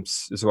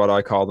attempts is what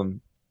I call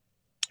them.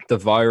 The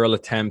viral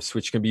attempts,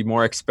 which can be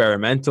more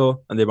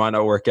experimental and they might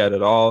not work out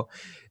at all,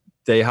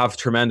 they have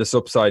tremendous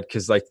upside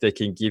because like they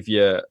can give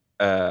you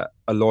a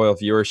loyal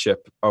viewership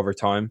over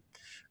time.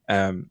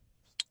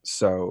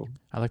 So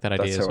I like that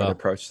idea that's as how well. I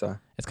approach that.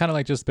 It's kind of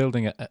like just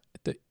building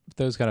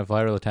those kind of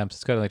viral attempts.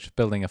 It's kind of like just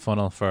building a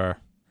funnel for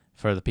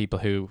the people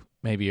who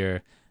maybe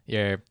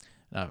you're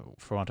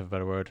for want of a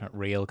better word,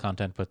 real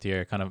content, but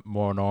your kind of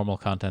more normal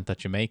content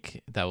that you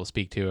make that will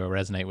speak to or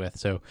resonate with.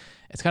 So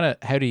it's kind of,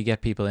 how do you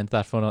get people into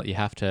that funnel? You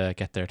have to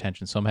get their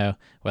attention somehow,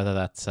 whether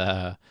that's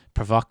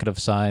provocative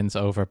signs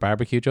over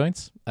barbecue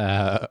joints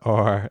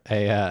or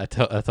a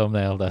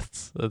thumbnail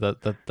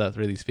that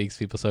really speaks to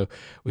people. So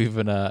we've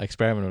been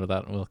experimenting with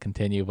that and we'll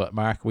continue. But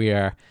Mark, we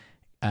are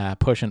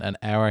pushing an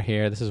hour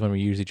here. This is when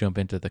we usually jump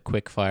into the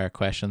quick fire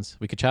questions.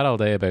 We could chat all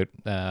day about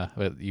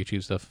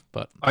YouTube stuff,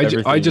 but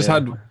I just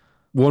had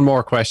one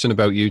more question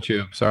about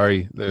YouTube.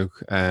 Sorry,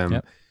 Luke.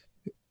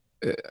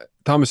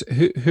 Thomas,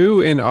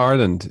 who in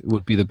Ireland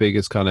would be the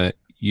biggest kind of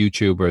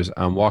YouTubers,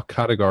 and what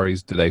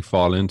categories do they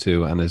fall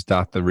into? And is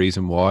that the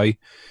reason why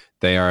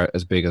they are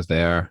as big as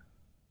they are?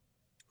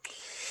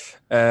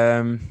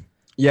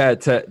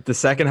 The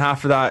second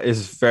half of that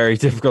is very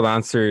difficult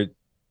answer.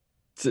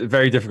 It's a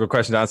very difficult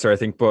question to answer, I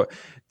think. But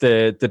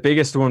the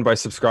biggest one by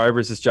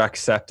subscribers is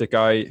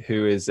Jacksepticeye,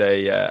 who is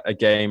a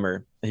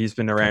gamer. He's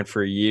been around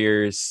for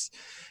years.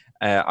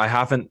 I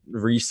haven't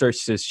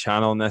researched his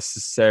channel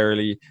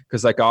necessarily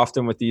because, like,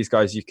 often with these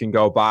guys, you can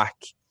go back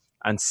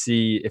and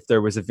see if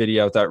there was a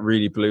video that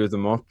really blew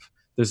them up.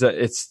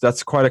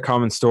 That's quite a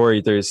common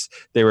story.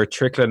 They were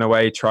trickling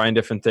away, trying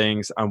different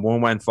things, and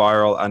one went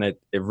viral, and it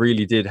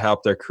really did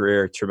help their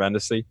career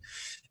tremendously.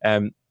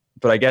 But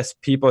I guess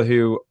people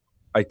who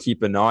I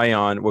keep an eye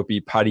on would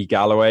be Paddy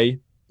Galloway.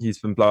 He's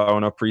been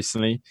blowing up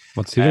recently.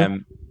 What's he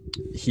doing?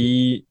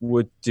 He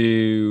would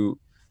do,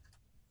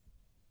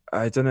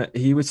 I don't know,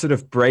 he would sort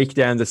of break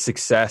down the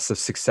success of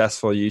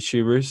successful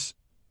YouTubers.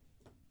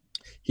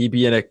 He'd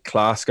be in a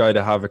class guy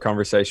to have a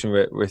conversation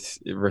with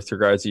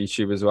regards to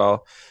YouTube as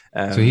well.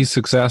 So he's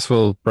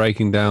successful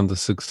breaking down the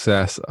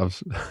success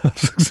of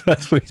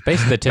successful. It's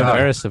basically the Tim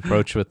Ferriss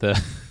approach with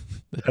the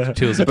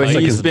tools. But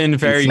he's been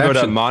very good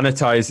at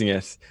monetizing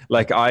it.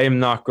 Like, I am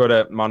not good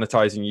at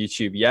monetizing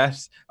YouTube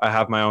yet. I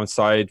have my own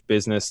side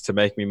business to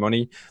make me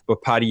money,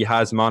 but Paddy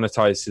has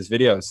monetized his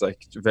videos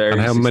like very.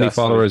 And how many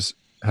followers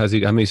has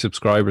he? How many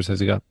subscribers has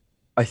he got?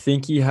 I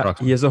think he has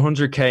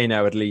 100K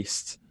now at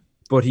least,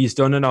 but he's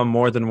done it on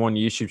more than one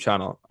YouTube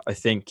channel, I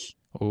think.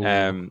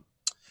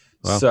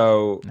 Wow.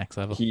 So next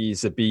level.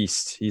 He's a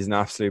beast. He's an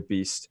absolute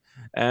beast.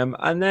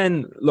 And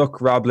then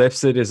look, Rob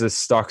Lipsett is a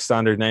stock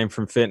standard name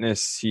from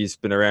fitness. He's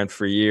been around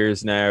for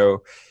years now.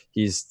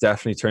 He's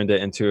definitely turned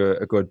it into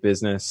a good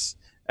business.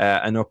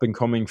 An up and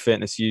coming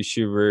fitness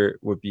YouTuber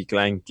would be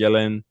Glenn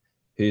Gillen,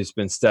 who's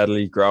been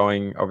steadily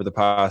growing over the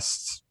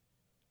past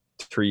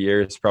 3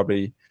 years,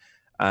 probably.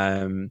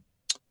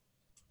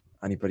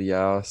 Anybody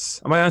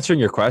else? Am I answering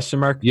your question,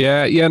 Mark?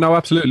 Yeah, no,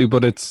 absolutely.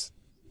 But it's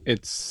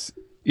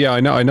yeah,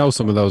 I know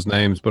some of those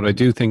names, but I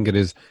do think it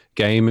is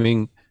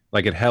gaming.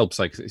 Like, it helps.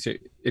 Like,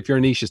 if your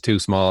niche is too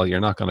small,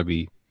 you're not going to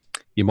be.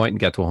 You mightn't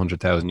get to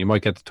 100,000. You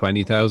might get to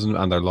 20,000,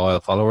 and they're loyal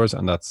followers,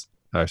 and that's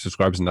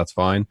subscribers, and that's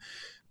fine.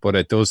 But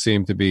it does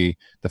seem to be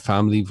the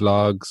family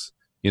vlogs.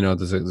 You know,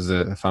 there's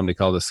a family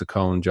called the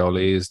Saccone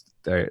Jolies.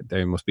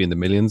 They must be in the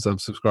millions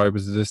of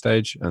subscribers at this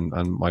stage, and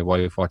my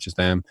wife watches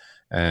them.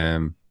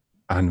 And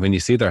when you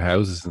see their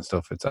houses and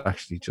stuff, it's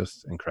actually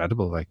just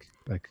incredible. Like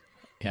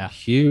yeah,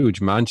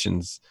 huge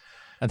mansions.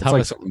 And it's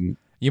Thomas, like something.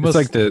 you It's must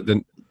like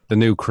the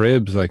new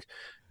cribs. Like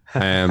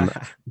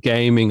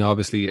gaming,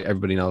 obviously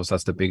everybody knows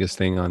that's the biggest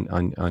thing on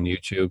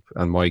YouTube.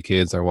 And my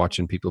kids are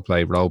watching people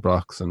play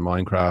Roblox and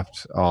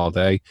Minecraft all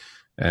day.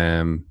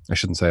 I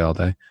shouldn't say all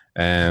day.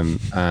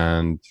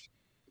 And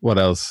what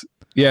else?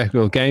 Yeah,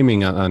 well,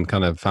 gaming and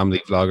kind of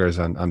family vloggers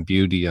and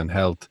beauty and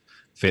health,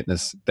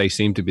 fitness, they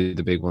seem to be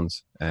the big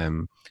ones.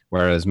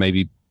 Whereas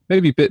maybe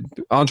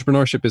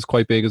entrepreneurship is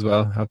quite big as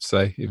well, I have to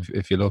say,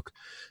 if you look.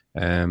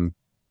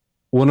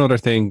 One other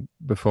thing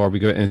before we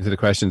go into the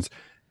questions: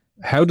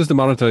 how does the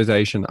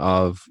monetization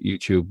of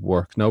YouTube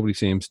work? Nobody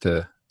seems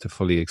to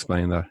fully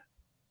explain that.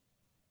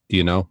 Do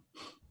you know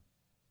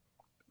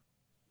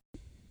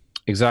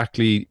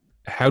exactly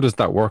how does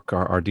that work,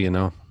 or do you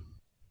know?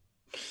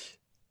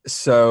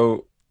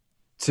 So,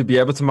 to be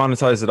able to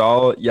monetize it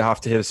all, you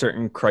have to hit a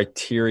certain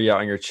criteria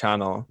on your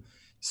channel.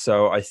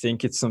 So I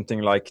think it's something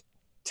like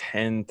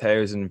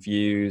 10,000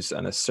 views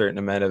and a certain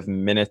amount of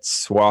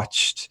minutes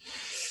watched.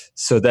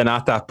 So then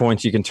at that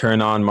point, you can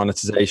turn on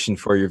monetization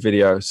for your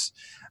videos.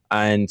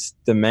 And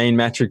the main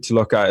metric to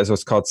look at is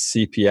what's called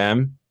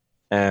CPM.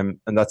 And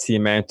that's the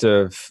amount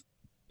of,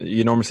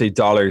 you normally say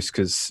dollars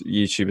because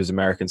YouTube is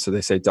American, so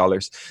they say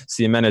dollars.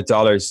 So the amount of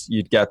dollars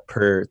you'd get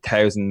per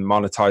 1,000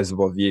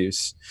 monetizable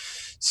views.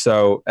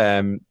 So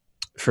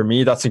for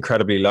me, that's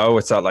incredibly low.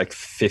 It's at like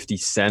 50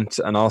 cents.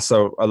 And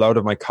also a lot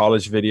of my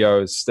college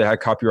videos, they had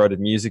copyrighted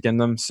music in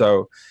them.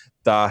 So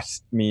that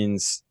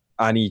means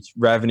any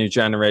revenue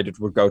generated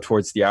would go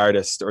towards the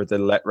artist or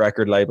the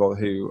record label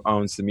who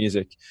owns the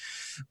music.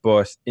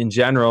 But in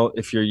general,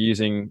 if you're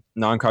using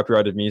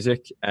non-copyrighted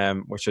music,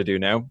 which I do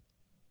now,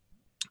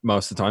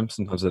 most of the time,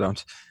 sometimes I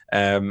don't,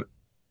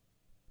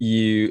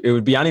 it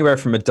would be anywhere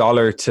from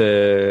 $1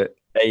 to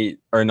 $8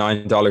 or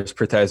 $9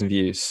 per 1,000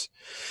 views.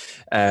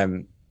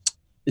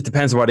 It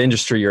depends on what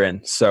industry you're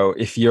in. So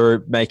if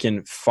you're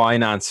making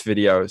finance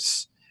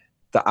videos,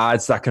 the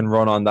ads that can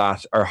run on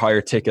that are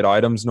higher ticket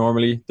items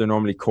normally. They're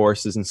normally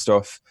courses and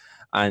stuff,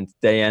 and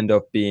they end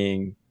up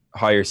being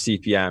higher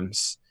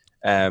CPMs.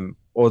 And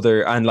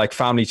like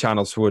family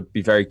channels would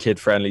be very kid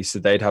friendly, so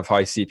they'd have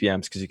high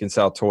CPMs because you can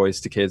sell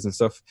toys to kids and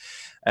stuff.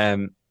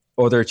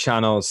 Other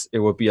channels, it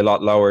would be a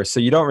lot lower. So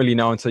you don't really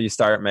know until you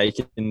start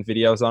making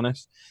videos on it.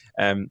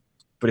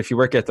 But if you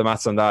work out the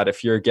maths on that,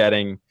 if you're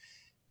getting,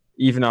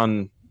 even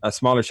on a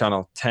smaller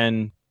channel,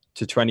 10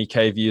 to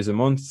 20K views a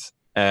month,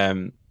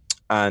 and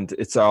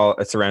it's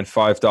around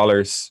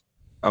 $5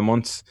 a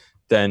month,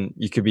 then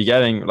you could be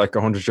getting like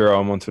 €100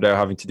 a month without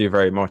having to do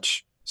very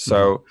much.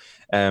 So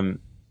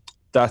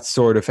that's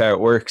sort of how it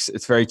works.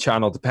 It's very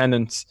channel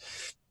dependent.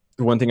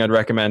 The one thing I'd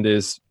recommend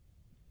is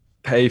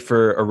pay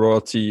for a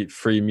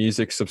royalty-free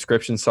music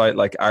subscription site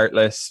like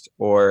Artlist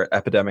or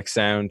Epidemic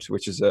Sound,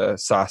 which is a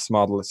SaaS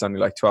model. It's only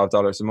like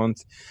 $12 a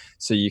month.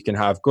 So you can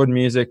have good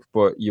music,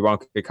 but you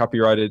won't get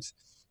copyrighted.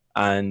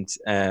 And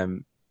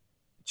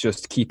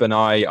just keep an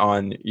eye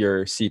on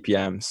your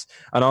CPMs.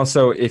 And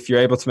also, if you're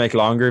able to make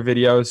longer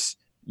videos,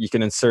 you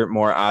can insert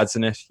more ads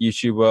in it.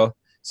 YouTube will.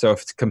 So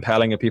if it's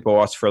compelling and people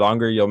watch for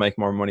longer, you'll make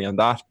more money on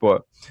that.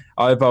 But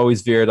I've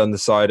always veered on the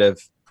side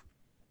of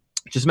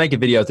just make a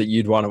video that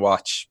you'd want to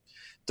watch.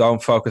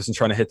 Don't focus on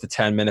trying to hit the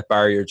 10-minute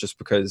barrier just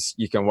because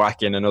you can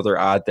whack in another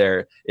ad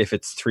there if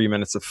it's 3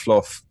 minutes of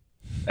fluff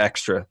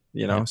extra,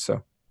 you know.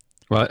 So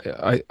well,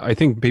 I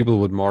think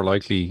people are more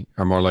likely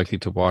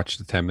to watch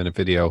the 10-minute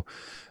video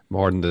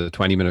more than the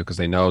 20-minute because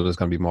they know there's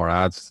going to be more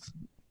ads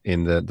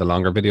in the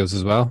longer videos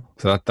as well.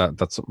 So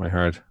that's something I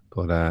heard.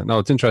 But no,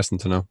 it's interesting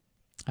to know.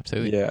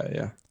 Absolutely.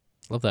 Yeah.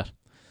 Love that.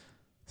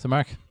 So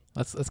Mark,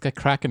 let's get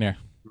cracking here.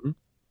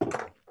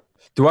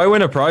 Do I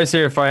win a prize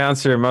here if I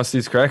answer most of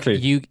these correctly?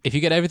 If you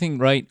get everything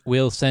right,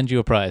 we'll send you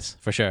a prize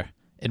for sure.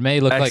 It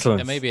may look Excellent.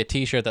 like, it may be a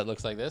t-shirt that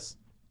looks like this.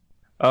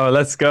 Oh,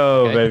 let's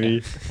go, Okay.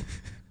 baby.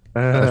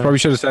 I probably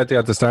should have said that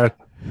at the start.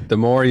 The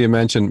more you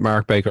mentioned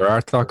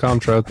markbakerart.com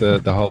throughout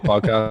the whole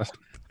podcast,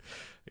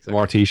 the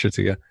more t-shirts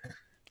you get.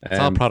 It's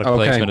all product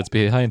placement. It's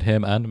behind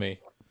him and me.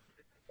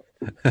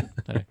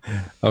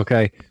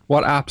 Okay.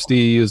 What apps do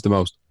you use the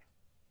most?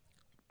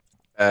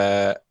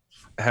 How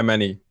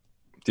many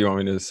do you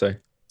want me to say?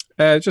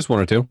 Just one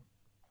or two.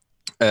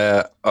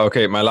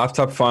 Okay, my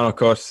laptop, Final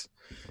Cut,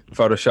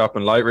 Photoshop,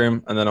 and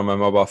Lightroom, and then on my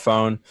mobile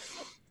phone,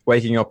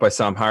 Waking Up by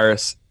Sam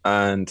Harris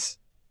and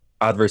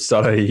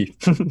Adverts.ie.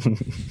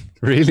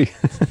 Really?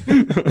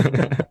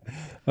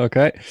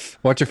 Okay.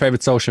 What's your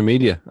favorite social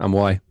media and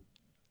why?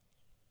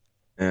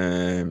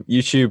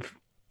 YouTube,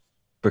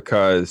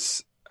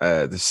 because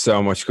there's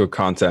so much good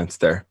content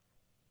there.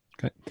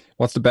 Okay.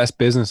 What's the best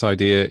business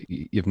idea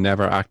you've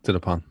never acted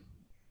upon?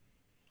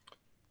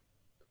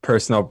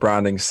 Personal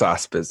branding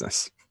SaaS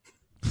business.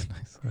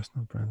 Nice.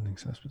 Personal branding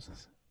SaaS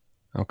business.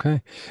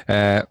 Okay.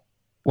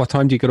 What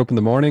time do you get up in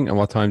the morning and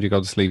what time do you go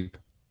to sleep?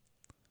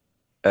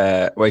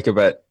 Wake up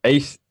at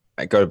 8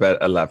 and go to bed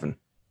at 11.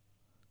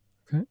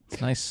 Okay.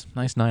 Nice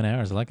 9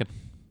 hours. I like it.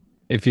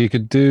 If you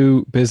could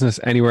do business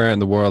anywhere in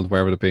the world,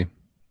 where would it be?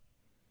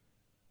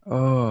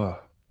 Oh,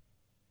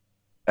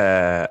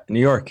 New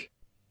York.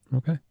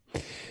 Okay.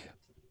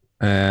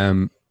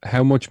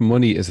 How much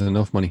money is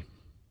enough money?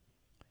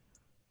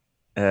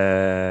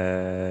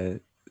 About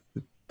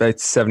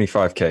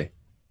 75K.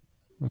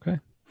 Okay.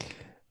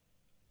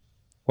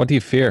 What do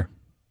you fear?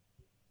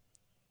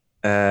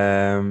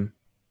 I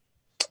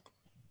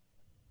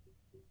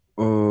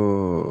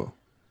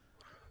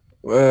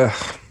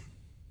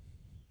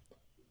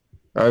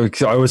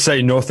would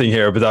say nothing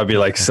here, but that'd be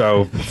like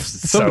so.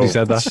 Somebody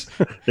said that.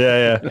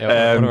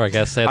 Yeah. One of our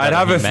guests said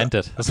that he meant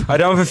it. I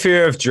don't have a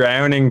fear of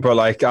drowning, but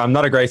like I'm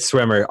not a great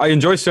swimmer. I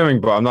enjoy swimming,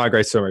 but I'm not a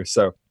great swimmer.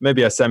 So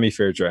maybe a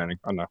semi-fear of drowning.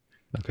 I don't know.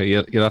 Okay,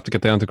 you'll have to get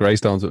down to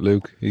Greystones with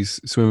Luke.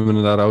 He's swimming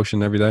in that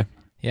ocean every day.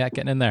 Yeah,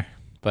 getting in there.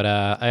 But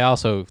I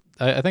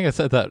think I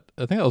said that.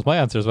 I think that was my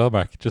answer as well,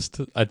 Mark. Just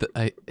I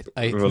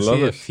can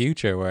see a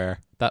future where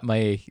that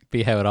may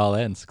be how it all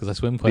ends because I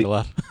swim quite a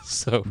lot.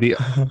 So the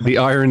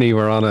irony,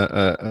 we're on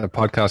a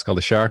podcast called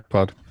the Shark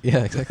Pod.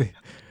 Yeah, exactly.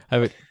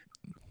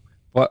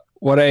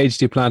 What age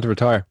do you plan to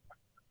retire?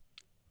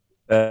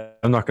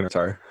 I'm not going to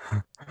retire.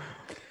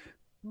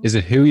 Is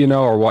it who you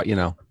know or what you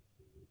know?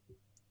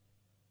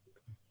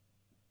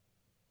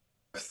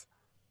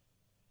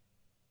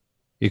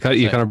 You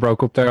kind of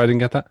broke up there. I didn't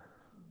get that.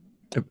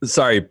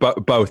 Sorry,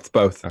 both.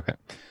 Okay.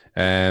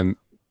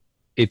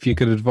 If you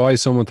could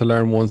advise someone to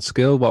learn one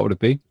skill, what would it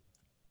be?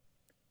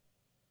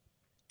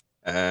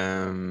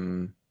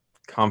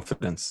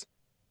 Confidence.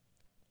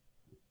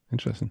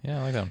 Interesting. Yeah,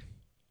 I like that.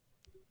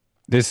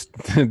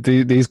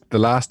 The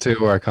last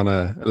two are kind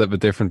of a little bit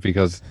different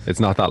because it's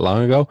not that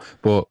long ago.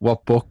 But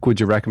what book would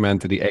you recommend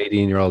to the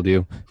 18-year-old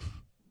you?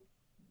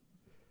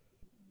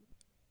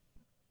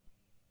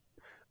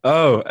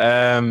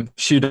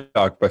 Shoe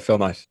Dog by Phil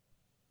Knight.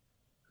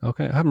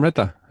 Okay, I haven't read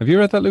that. Have you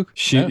read that, Luke?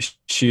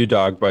 Shoe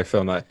Dog by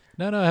Phil Knight.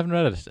 No, I haven't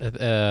read it.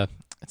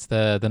 It's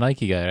the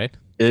Nike guy, right?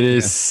 It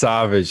is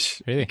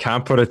savage. Really?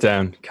 Can't put it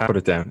down.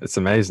 It's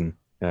amazing.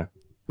 Yeah.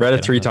 Read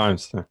it 3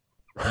 times. Yeah.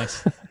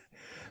 Nice.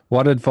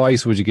 What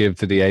advice would you give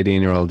to the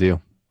 18-year-old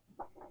you?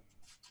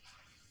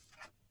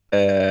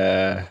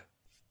 Forget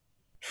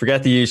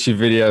the YouTube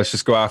videos.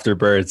 Just go after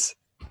birds.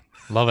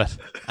 Love it.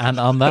 And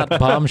on that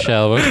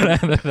bombshell,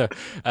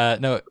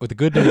 no, the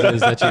good news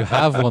is that you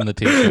have won the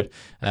t-shirt.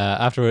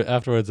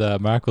 Afterwards,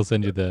 Mark will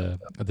send you the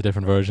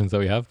different versions that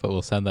we have, but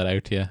we'll send that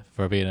out to you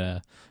for being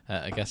a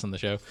guest on the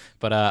show.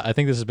 But I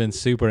think this has been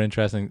super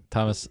interesting.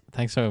 Thomas,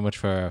 thanks so much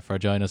for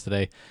joining us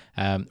today.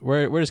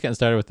 We're just getting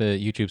started with the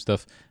YouTube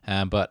stuff.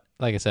 But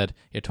like I said,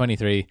 you're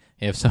 23.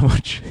 You have so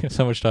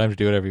much time to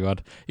do whatever you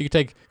want. You could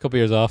take a couple of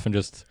years off and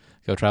just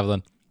go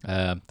traveling.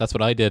 That's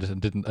what I did,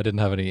 and I didn't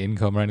have any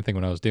income or anything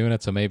when I was doing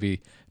it, so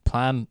maybe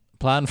plan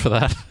for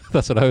that.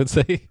 That's what I would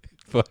say.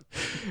 But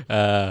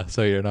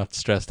so you're not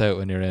stressed out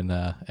when you're in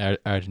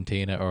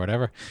Argentina or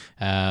whatever.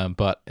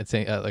 But it's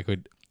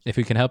if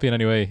we can help you in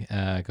any way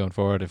going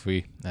forward, if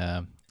we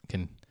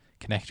can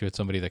connect you with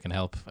somebody that can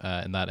help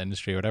in that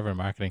industry or whatever,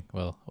 marketing,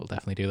 we'll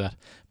definitely do that.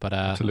 But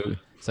absolutely.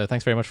 So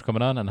thanks very much for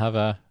coming on, and have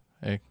a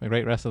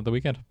great rest of the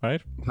weekend. All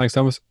right. Thanks,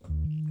 Thomas.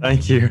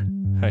 Thank you.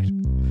 All right.